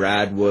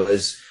 Brad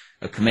was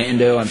a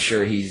commando. I'm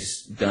sure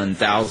he's done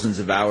thousands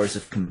of hours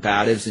of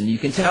combatives, and you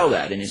can tell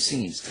that in his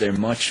scenes. They're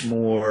much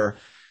more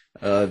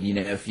of,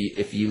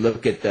 if you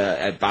look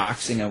at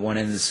boxing at one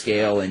end of the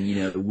scale and,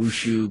 the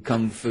wushu,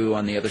 kung fu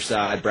on the other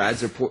side,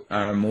 Brad's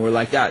are more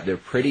like that. They're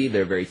pretty,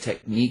 they're very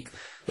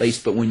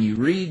technique-laced, but when you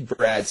read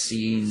Brad's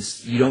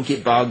scenes, you don't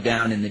get bogged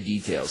down in the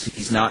details.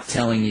 He's not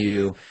telling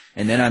you,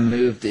 and then I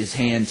moved his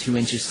hand 2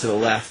 inches to the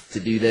left to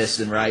do this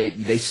and right.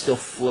 They still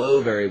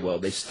flow very well.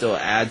 They still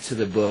add to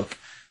the book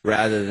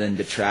rather than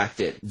detract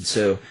it. And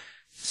so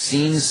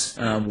scenes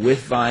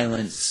with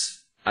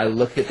violence, I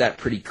look at that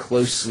pretty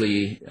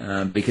closely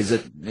because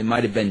it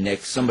might have been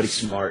Nick, somebody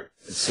smart,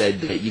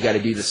 said that you got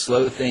to do the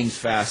slow things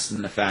fast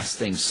and the fast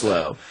things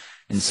slow.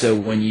 And so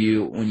when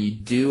you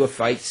do a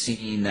fight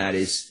scene that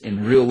is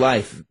in real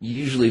life,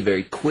 usually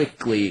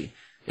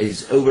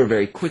is over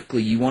very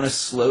quickly, you want to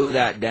slow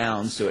that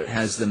down so it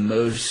has the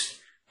most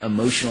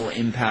emotional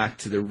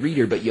impact to the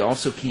reader, but you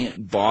also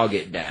can't bog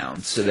it down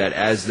so that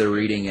as they're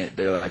reading it,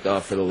 they're like, oh,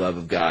 for the love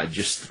of God,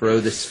 just throw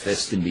this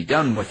fist and be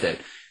done with it.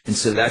 And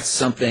so that's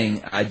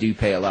something I do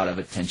pay a lot of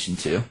attention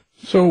to.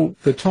 So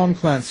the Tom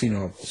Clancy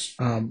novels,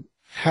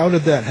 how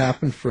did that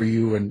happen for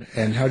you,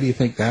 and how do you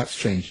think that's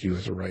changed you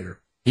as a writer?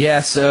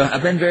 Yeah, so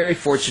I've been very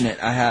fortunate.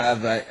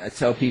 I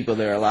tell people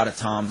there are a lot of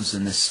Toms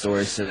in this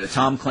story. So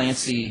Tom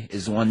Clancy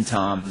is one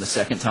Tom. The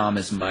second Tom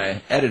is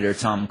my editor,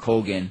 Tom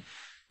Colgan.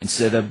 And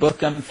so the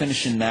book I'm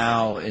finishing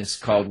now is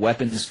called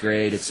Weapons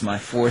Grade. It's my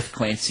fourth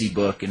Clancy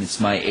book, and it's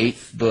my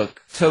eighth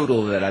book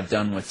total that I've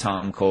done with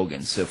Tom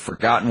Colgan. So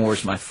Forgotten War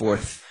is my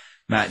fourth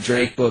Matt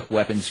Drake book.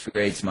 Weapons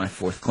Grade's my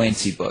fourth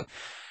Clancy book.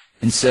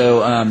 And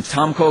so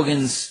Tom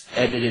Colgan's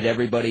edited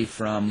everybody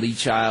from Lee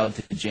Child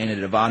to Janet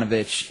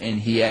Ivanovich, and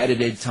he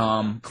edited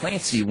Tom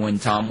Clancy when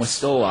Tom was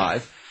still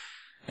alive.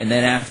 And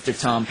then after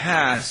Tom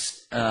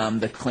passed,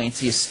 the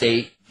Clancy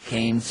estate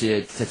came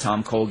to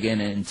Tom Colgan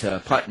and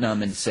to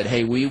Putnam and said,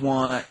 hey, we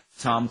want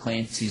Tom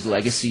Clancy's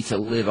legacy to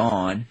live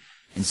on,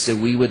 and so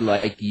we would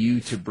like you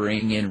to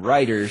bring in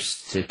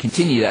writers to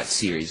continue that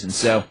series. And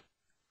so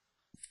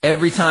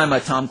every time a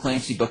Tom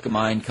Clancy book of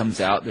mine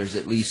comes out, there's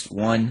at least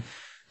one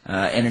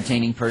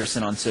entertaining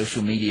person on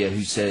social media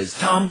who says,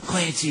 Tom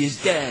Clancy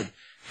is dead.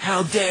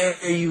 How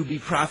dare you be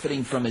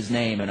profiting from his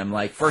name? And I'm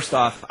like, first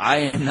off, I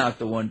am not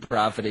the one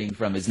profiting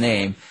from his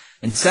name.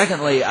 And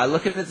secondly, I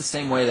look at it the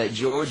same way that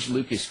George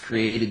Lucas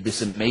created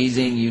this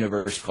amazing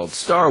universe called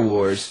Star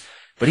Wars,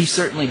 but he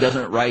certainly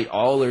doesn't write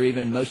all or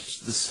even most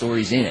of the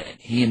stories in it.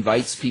 He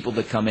invites people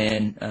to come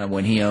in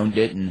when he owned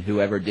it, and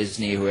whoever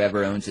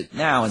owns it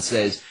now, and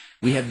says,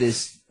 we have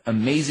this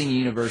amazing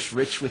universe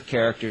rich with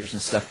characters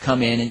and stuff,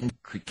 come in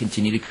and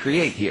continue to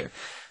create here.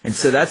 And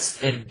so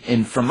that's,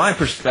 and from my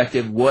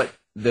perspective, what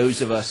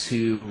those of us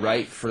who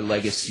write for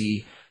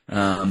legacy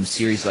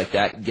series like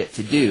that get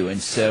to do.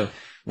 And so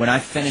when I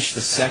finished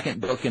the second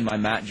book in my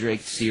Matt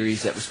Drake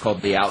series that was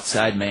called The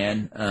Outside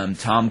Man,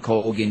 Tom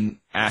Colgan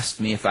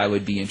asked me if I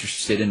would be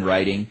interested in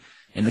writing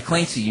in the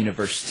Clancy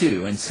universe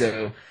too. And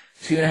so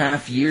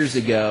 2.5 years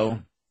ago,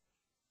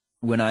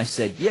 when I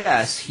said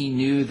yes, he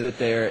knew that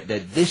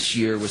this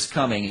year was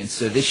coming. And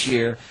so this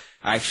year,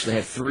 I actually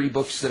have 3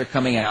 books that are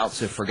coming out.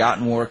 So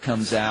Forgotten War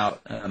comes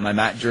out. My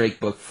Matt Drake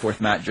book, fourth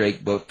Matt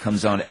Drake book,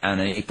 comes on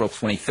April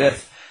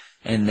 25th.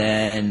 And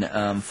then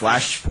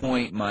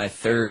Flashpoint, my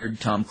third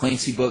Tom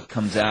Clancy book,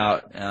 comes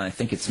out, I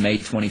think it's May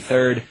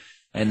 23rd.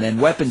 And then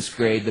Weapons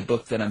Grade, the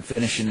book that I'm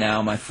finishing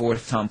now, my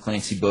fourth Tom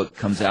Clancy book,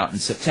 comes out in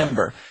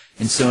September.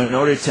 And so in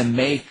order to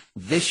make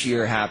this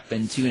year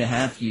happen,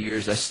 2.5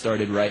 years, I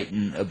started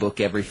writing a book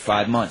every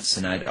 5 months.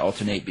 And I'd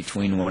alternate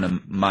between one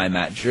of my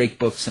Matt Drake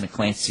books and a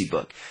Clancy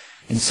book.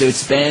 And so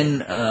it's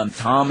been,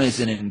 Tom is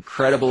an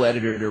incredible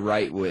editor to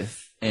write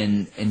with.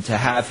 And to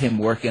have him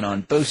working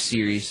on both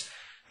series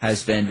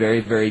has been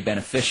very, very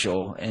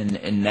beneficial.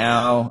 And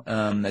now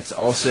that's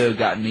also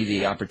gotten me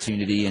the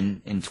opportunity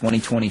in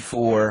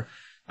 2024,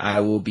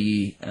 I will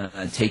be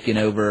taking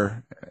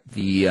over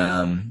the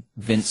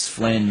Vince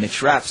Flynn,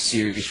 Mitch Rapp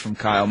series from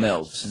Kyle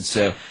Mills. And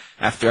so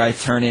after I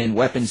turn in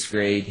Weapons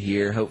Grade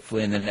here,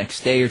 hopefully in the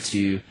next day or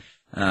two,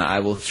 I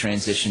will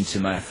transition to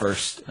my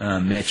first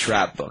Mitch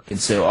Rapp book. And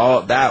so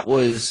all that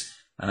was,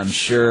 I'm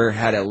sure,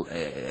 had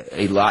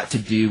a lot to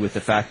do with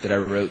the fact that I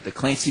wrote the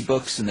Clancy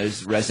books, and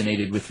those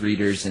resonated with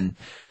readers, and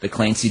the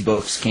Clancy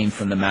books came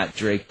from the Matt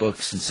Drake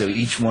books. And so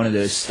each one of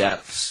those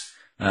steps,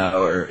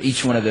 or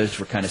each one of those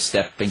were kind of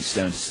stepping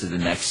stones to the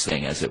next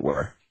thing, as it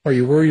were. Are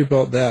you worried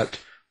about that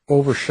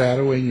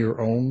overshadowing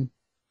your own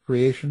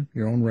creation,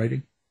 your own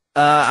writing?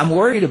 I'm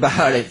worried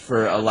about it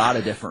for a lot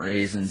of different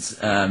reasons.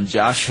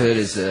 Josh Hood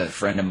is a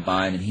friend of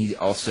mine, and he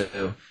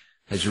also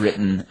has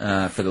written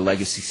for the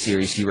Legacy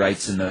series. He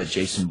writes in the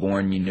Jason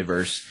Bourne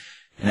universe.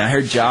 And I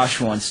heard Josh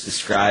once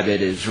describe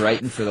it as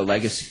writing for the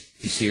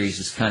Legacy series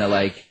is kind of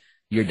like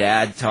your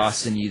dad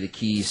tossing you the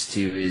keys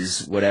to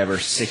his whatever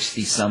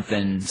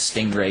 60-something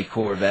Stingray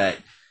Corvette,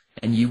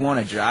 and you want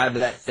to drive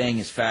that thing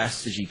as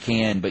fast as you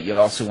can, but you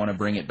also want to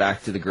bring it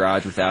back to the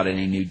garage without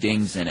any new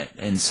dings in it.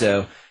 And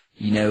so,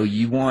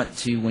 you want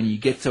to, when you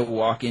get to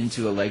walk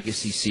into a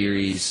Legacy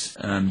series,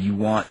 you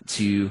want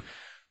to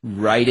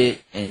write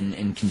it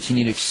and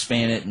continue to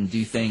expand it and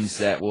do things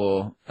that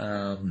will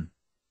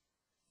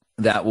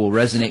that will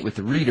resonate with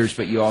the readers,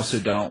 but you also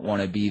don't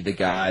want to be the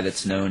guy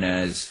that's known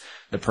as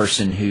the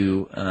person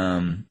who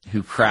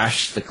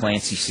crashed the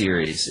Clancy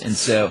series. And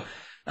so,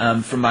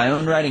 from my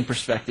own writing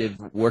perspective,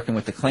 working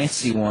with the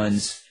Clancy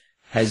ones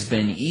has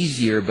been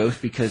easier,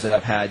 both because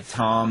I've had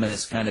Tom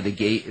as kind of the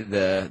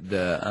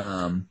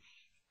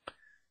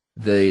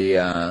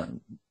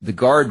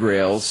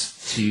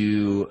guardrails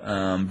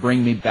to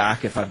bring me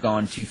back if I've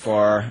gone too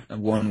far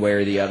one way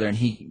or the other. And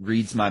he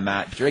reads my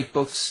Matt Drake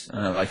books,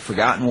 like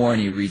Forgotten War,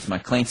 and he reads my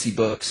Clancy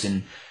books.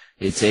 And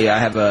I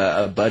have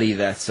a buddy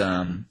that's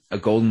a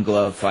Golden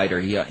Glove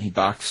fighter. He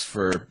boxed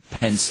for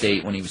Penn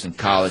State when he was in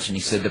college, and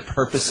he said the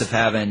purpose of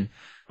having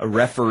a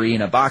referee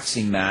in a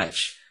boxing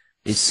match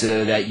is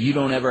so that you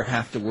don't ever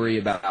have to worry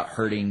about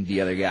hurting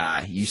the other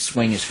guy. You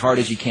swing as hard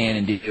as you can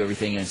and do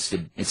everything, and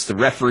it's the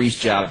referee's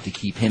job to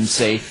keep him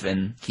safe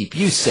and keep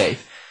you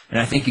safe. And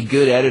I think a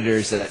good editor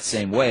is that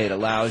same way. It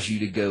allows you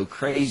to go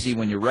crazy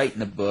when you're writing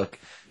the book,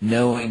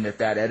 knowing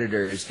that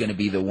editor is going to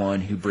be the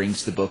one who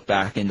brings the book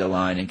back into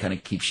line and kind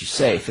of keeps you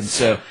safe. And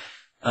so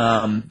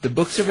the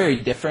books are very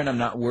different. I'm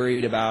not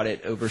worried about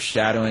it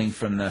overshadowing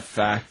from the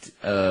fact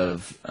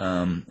of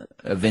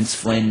a Vince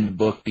Flynn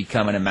book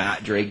becoming a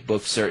Matt Drake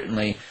book,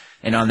 certainly.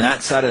 And on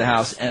that side of the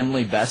house,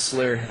 Emily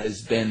Bessler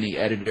has been the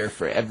editor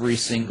for every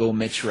single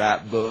Mitch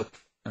Rapp book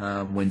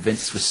when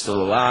Vince was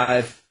still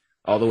alive,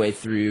 all the way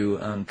through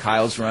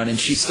Kyle's run. And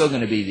she's still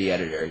going to be the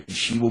editor.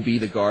 She will be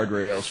the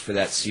guardrails for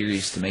that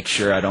series to make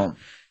sure I don't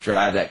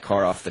drive that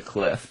car off the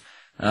cliff.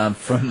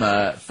 From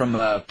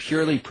a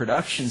purely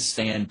production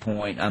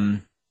standpoint,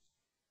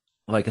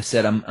 like I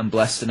said, I'm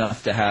blessed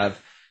enough to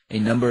have a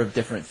number of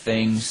different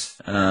things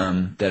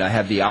that I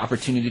have the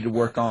opportunity to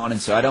work on,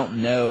 and so I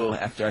don't know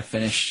after I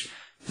finish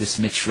this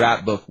Mitch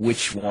Rapp book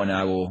which one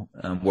I will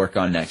work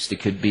on next. It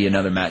could be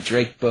another Matt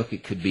Drake book,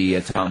 it could be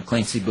a Tom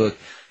Clancy book,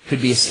 it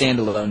could be a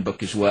standalone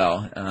book as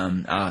well.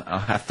 I'll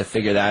have to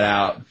figure that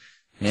out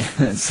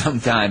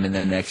sometime in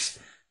the next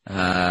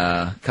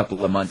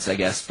couple of months, I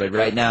guess. But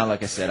right now,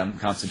 like I said, I'm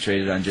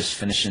concentrated on just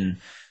finishing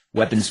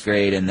Weapons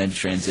Grade and then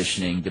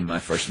transitioning to my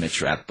first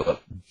Mitch Rapp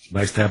book.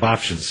 Nice to have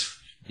options.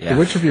 Yeah. So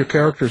which of your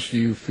characters do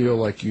you feel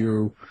like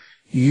you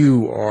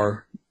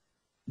are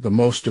the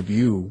most of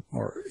you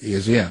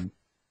is in?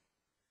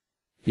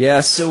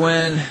 Yeah, so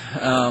when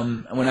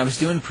I was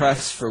doing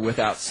press for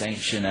Without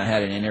Sanction, I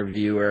had an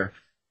interviewer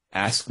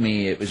ask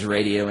me, it was a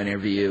radio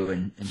interview,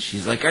 and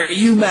she's like, "Are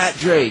you Matt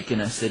Drake?"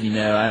 And I said,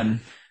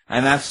 I'm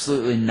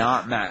absolutely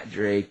not Matt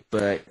Drake,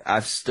 but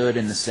I've stood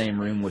in the same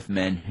room with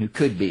men who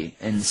could be.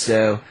 And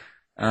so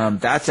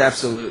that's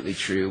absolutely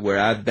true. Where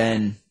I've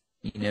been,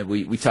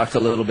 we talked a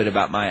little bit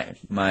about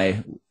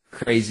my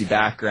crazy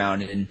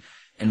background,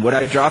 and what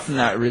I draw from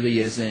that really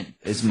isn't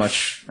as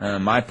much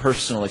my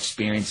personal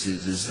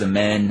experiences as the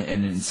men,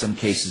 and in some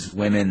cases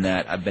women,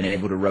 that I've been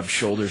able to rub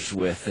shoulders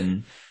with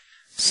and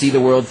see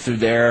the world through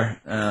their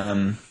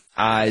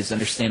eyes,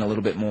 understand a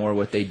little bit more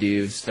what they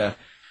do. So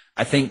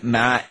I think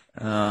Matt,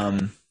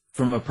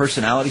 from a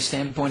personality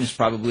standpoint, is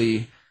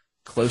probably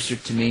closer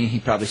to me. He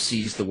probably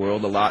sees the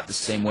world a lot the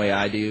same way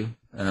I do,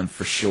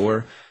 for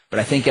sure. But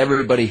I think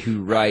everybody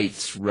who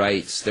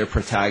writes, their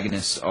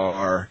protagonists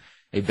are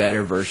a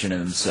better version of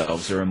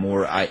themselves, or a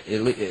more,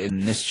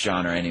 in this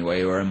genre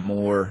anyway, or a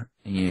more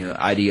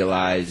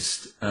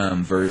idealized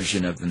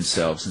version of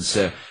themselves. And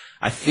so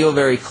I feel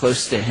very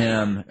close to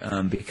him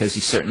because he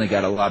certainly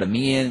got a lot of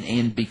me in,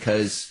 and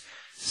because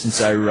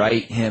since I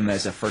write him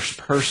as a first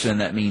person,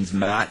 that means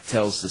Matt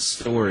tells the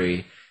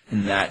story,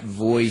 and that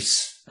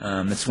voice,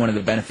 that's one of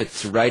the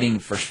benefits to writing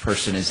first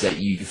person, is that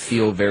you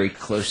feel very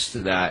close to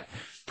that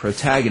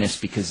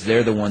protagonist because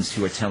they're the ones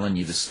who are telling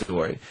you the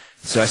story.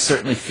 So I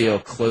certainly feel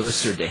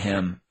closer to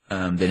him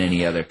than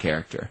any other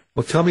character.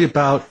 Well, tell me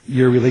about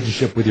your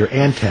relationship with your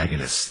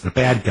antagonists, the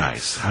bad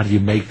guys. How do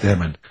you make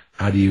them, and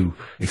how do you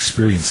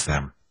experience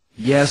them?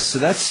 Yes, so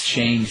that's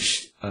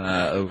changed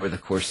over the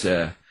course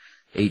of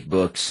 8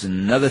 books. And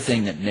another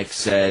thing that Nick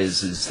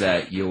says is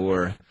that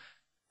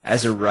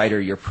as a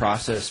writer, your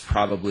process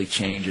probably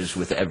changes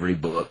with every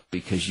book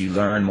because you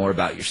learn more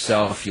about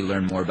yourself, you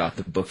learn more about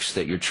the books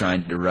that you're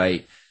trying to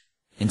write.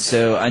 And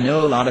so I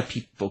know a lot of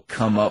people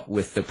come up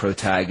with the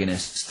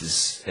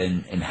protagonists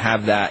and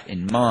have that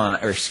in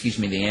mind,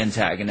 the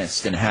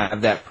antagonist, and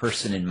have that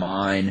person in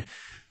mind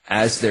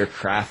as they're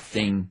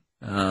crafting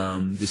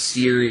the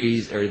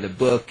series or the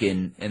book,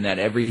 and that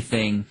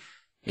everything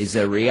is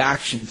a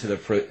reaction to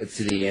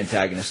the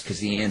antagonist, because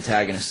the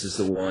antagonist is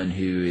the one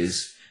who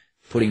is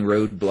putting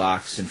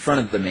roadblocks in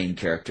front of the main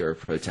character or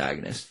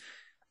protagonist.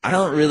 I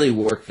don't really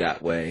work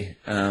that way.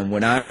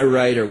 When I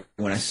write or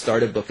when I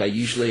start a book, I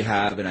usually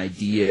have an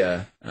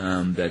idea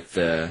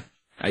that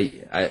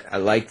I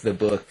like the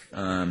book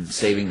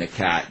Saving the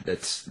Cat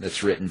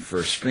that's written for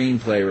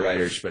screenplay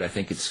writers, but I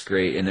think it's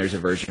great, and there's a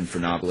version for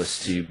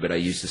novelists too, but I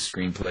use the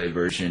screenplay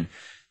version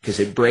because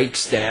it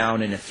breaks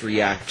down in a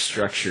 3-act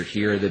structure.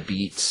 Here are the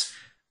beats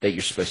that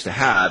you're supposed to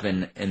have,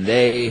 and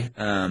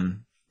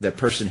the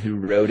person who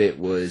wrote it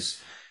was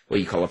what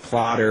you call a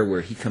plotter,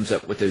 where he comes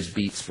up with those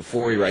beats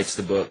before he writes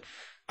the book.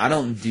 I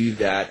don't do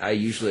that.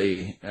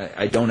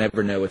 I don't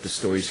ever know what the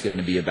story's going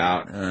to be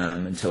about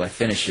until I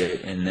finish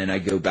it, and then I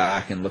go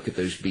back and look at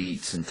those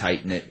beats and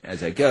tighten it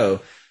as I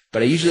go.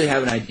 But I usually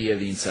have an idea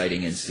of the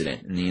inciting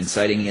incident, and the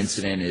inciting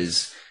incident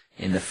is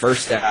in the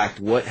first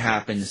act, what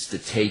happens to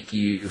take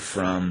you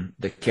from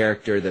the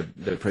character,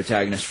 the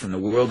protagonist, from the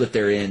world that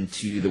they're in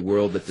to the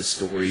world that the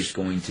story's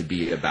going to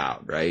be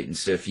about, right? And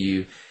so if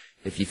you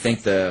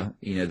think the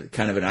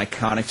kind of an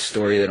iconic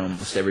story that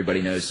almost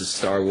everybody knows, the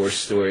Star Wars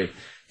story,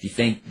 if you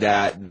think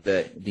that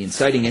the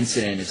inciting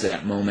incident is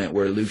that moment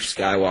where Luke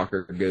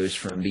Skywalker goes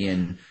from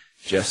being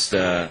just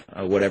a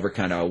whatever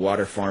kind of a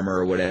water farmer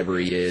or whatever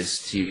he is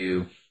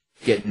to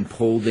getting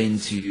pulled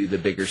into the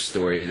bigger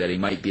story that he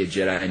might be a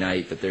Jedi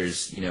Knight, but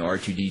there's,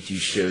 R2-D2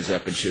 shows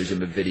up and shows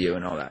him a video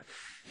and all that.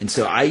 And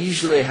so I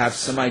usually have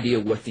some idea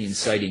what the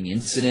inciting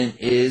incident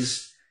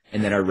is,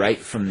 and then I write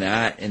from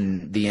that,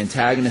 and the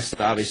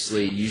antagonist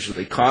obviously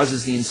usually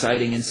causes the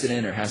inciting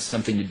incident or has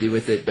something to do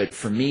with it, but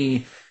for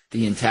me,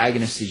 the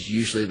antagonist is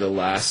usually the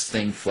last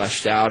thing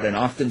fleshed out, and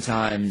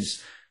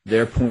oftentimes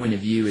their point of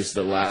view is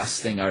the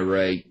last thing I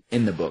write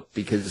in the book,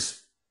 because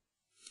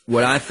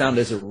what I found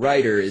as a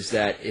writer is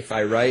that if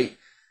I write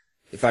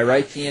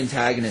the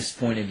antagonist's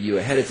point of view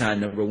ahead of time,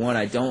 number one,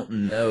 I don't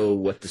know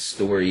what the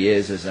story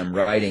is as I'm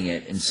writing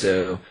it, and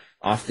so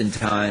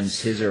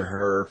oftentimes his or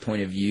her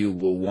point of view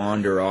will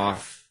wander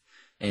off,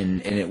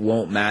 and it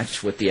won't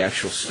match what the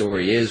actual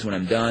story is when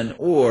I'm done.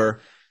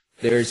 Or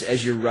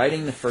as you're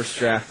writing the first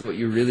draft, what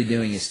you're really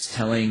doing is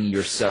telling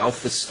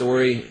yourself the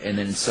story, and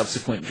then in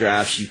subsequent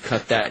drafts you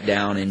cut that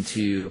down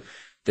into,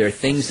 there are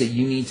things that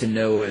you need to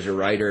know as a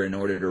writer in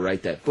order to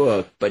write that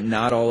book, but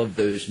not all of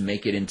those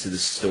make it into the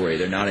story.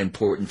 They're not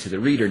important to the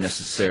reader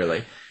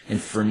necessarily.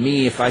 And for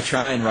me, if I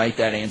try and write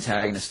that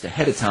antagonist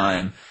ahead of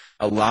time,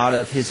 a lot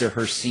of his or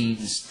her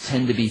scenes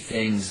tend to be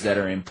things that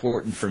are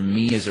important for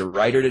me as a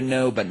writer to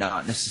know, but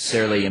not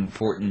necessarily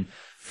important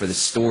for the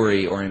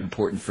story or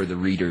important for the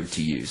reader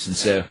to use. And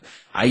so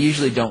I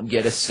usually don't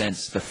get the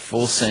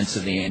full sense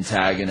of the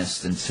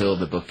antagonist until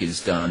the book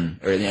is done,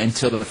 or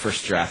until the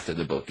first draft of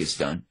the book is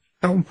done.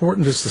 How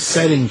important is the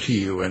setting to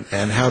you,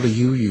 and how do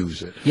you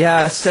use it?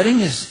 Yeah, setting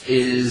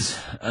is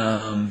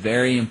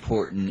very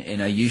important,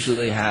 and I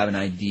usually have an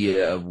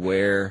idea of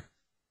where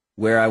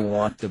I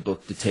want the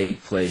book to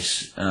take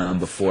place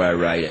before I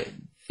write it.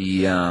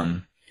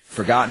 The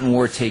Forgotten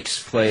War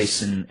takes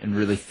place in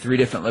really 3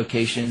 different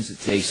locations.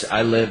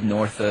 I live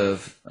north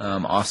of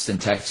Austin,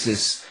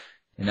 Texas,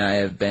 and I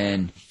have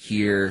been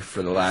here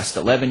for the last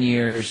 11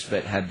 years,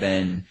 but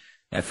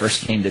I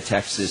first came to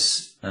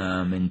Texas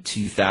in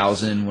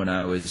 2000 when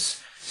I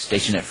was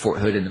stationed at Fort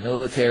Hood in the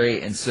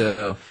military. And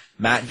so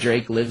Matt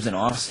Drake lives in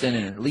Austin,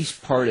 and at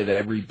least part of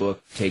every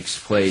book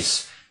takes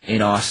place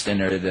in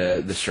Austin or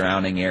the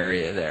surrounding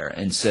area there.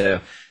 And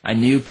so I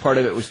knew part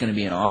of it was going to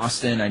be in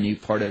Austin. I knew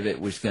part of it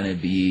was going to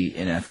be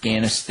in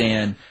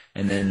Afghanistan.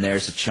 And then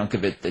there's a chunk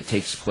of it that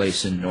takes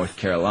place in North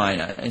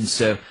Carolina. And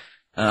so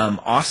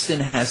Austin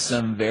has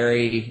some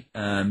very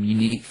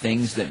unique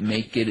things that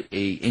make it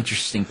a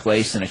interesting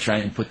place, and I try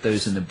and put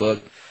those in the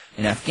book.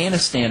 In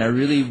Afghanistan, I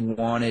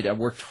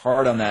worked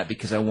hard on that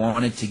because I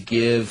wanted to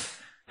give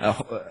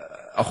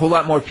a whole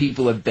lot more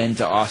people have been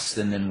to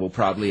Austin than will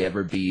probably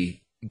ever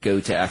go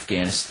to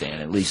Afghanistan,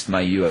 at least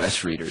my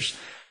U.S. readers.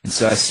 And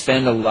so I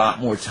spend a lot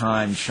more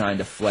time trying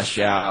to flesh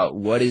out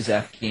what is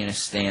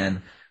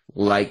Afghanistan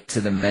like to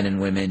the men and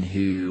women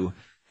who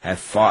have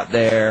fought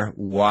there.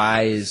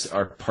 Why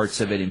are parts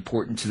of it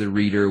important to the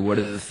reader? What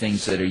are the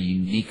things that are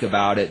unique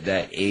about it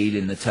that aid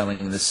in the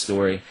telling of the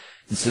story?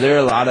 And so there are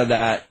a lot of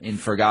that in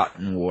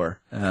Forgotten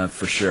War,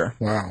 for sure.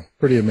 Wow,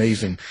 pretty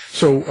amazing.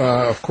 So,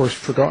 of course,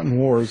 Forgotten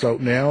War is out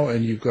now,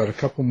 and you've got a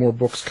couple more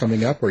books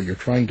coming up, or you're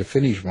trying to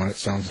finish one, it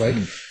sounds like.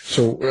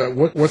 So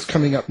what's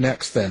coming up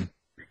next, then?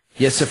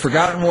 Yes, so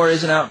Forgotten War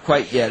isn't out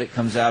quite yet. It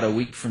comes out a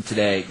week from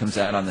today. It comes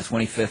out on the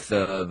 25th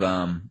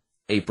of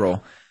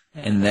April.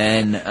 And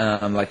then,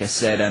 like I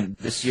said,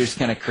 this year's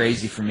kind of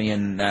crazy for me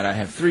in that I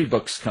have 3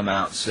 books come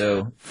out.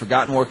 So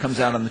Forgotten War comes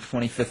out on the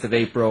 25th of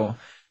April.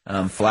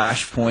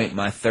 Flashpoint,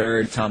 my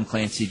 3rd Tom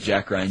Clancy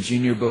Jack Ryan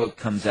Jr. book,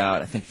 comes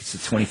out, I think it's the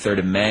 23rd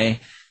of May.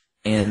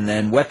 And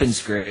then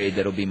Weapons Grade,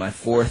 that'll be my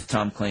 4th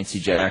Tom Clancy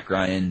Jack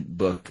Ryan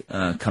book,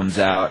 comes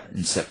out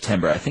in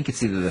September. I think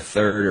it's either the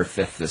 3rd or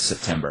 5th of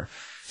September.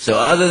 So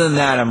other than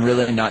that, I'm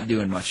really not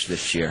doing much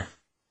this year.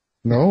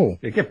 No.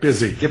 Yeah, get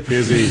busy.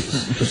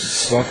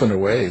 Just sloughing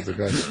away. The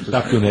guy's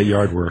Not doing that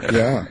yard work.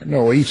 Yeah.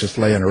 No, he's just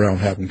laying around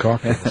having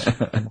cocktails.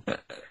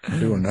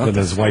 Doing nothing. Then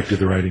his wife did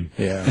the writing.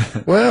 Yeah.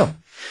 Well,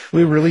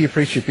 we really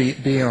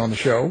appreciate being on the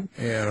show.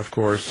 And, of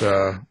course,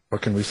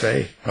 what can we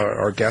say?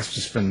 Our guest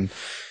has been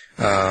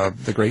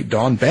the great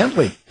Don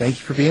Bentley.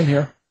 Thank you for being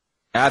here.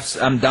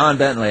 I'm Don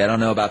Bentley. I don't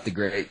know about the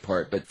great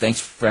part, but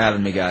thanks for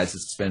having me, guys.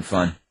 It's been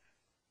fun.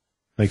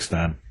 Thanks,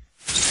 Don.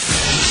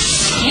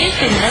 You've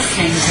been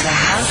listening to the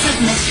House of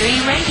Mystery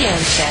radio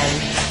show.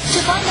 To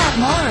find out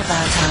more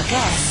about our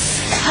guests,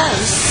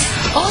 hosts,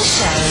 or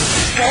shows,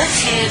 go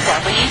to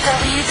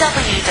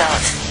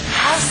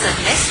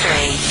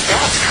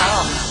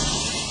www.houseofmystery.com.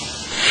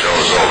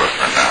 Show's over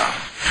for now.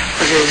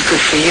 Was it as good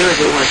for you as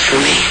it was for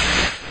me?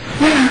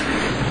 Yeah.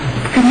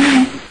 Good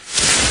night.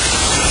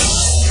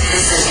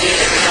 This is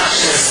a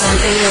production of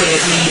Something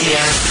Weird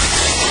Media.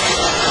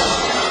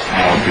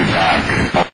 I'll be back.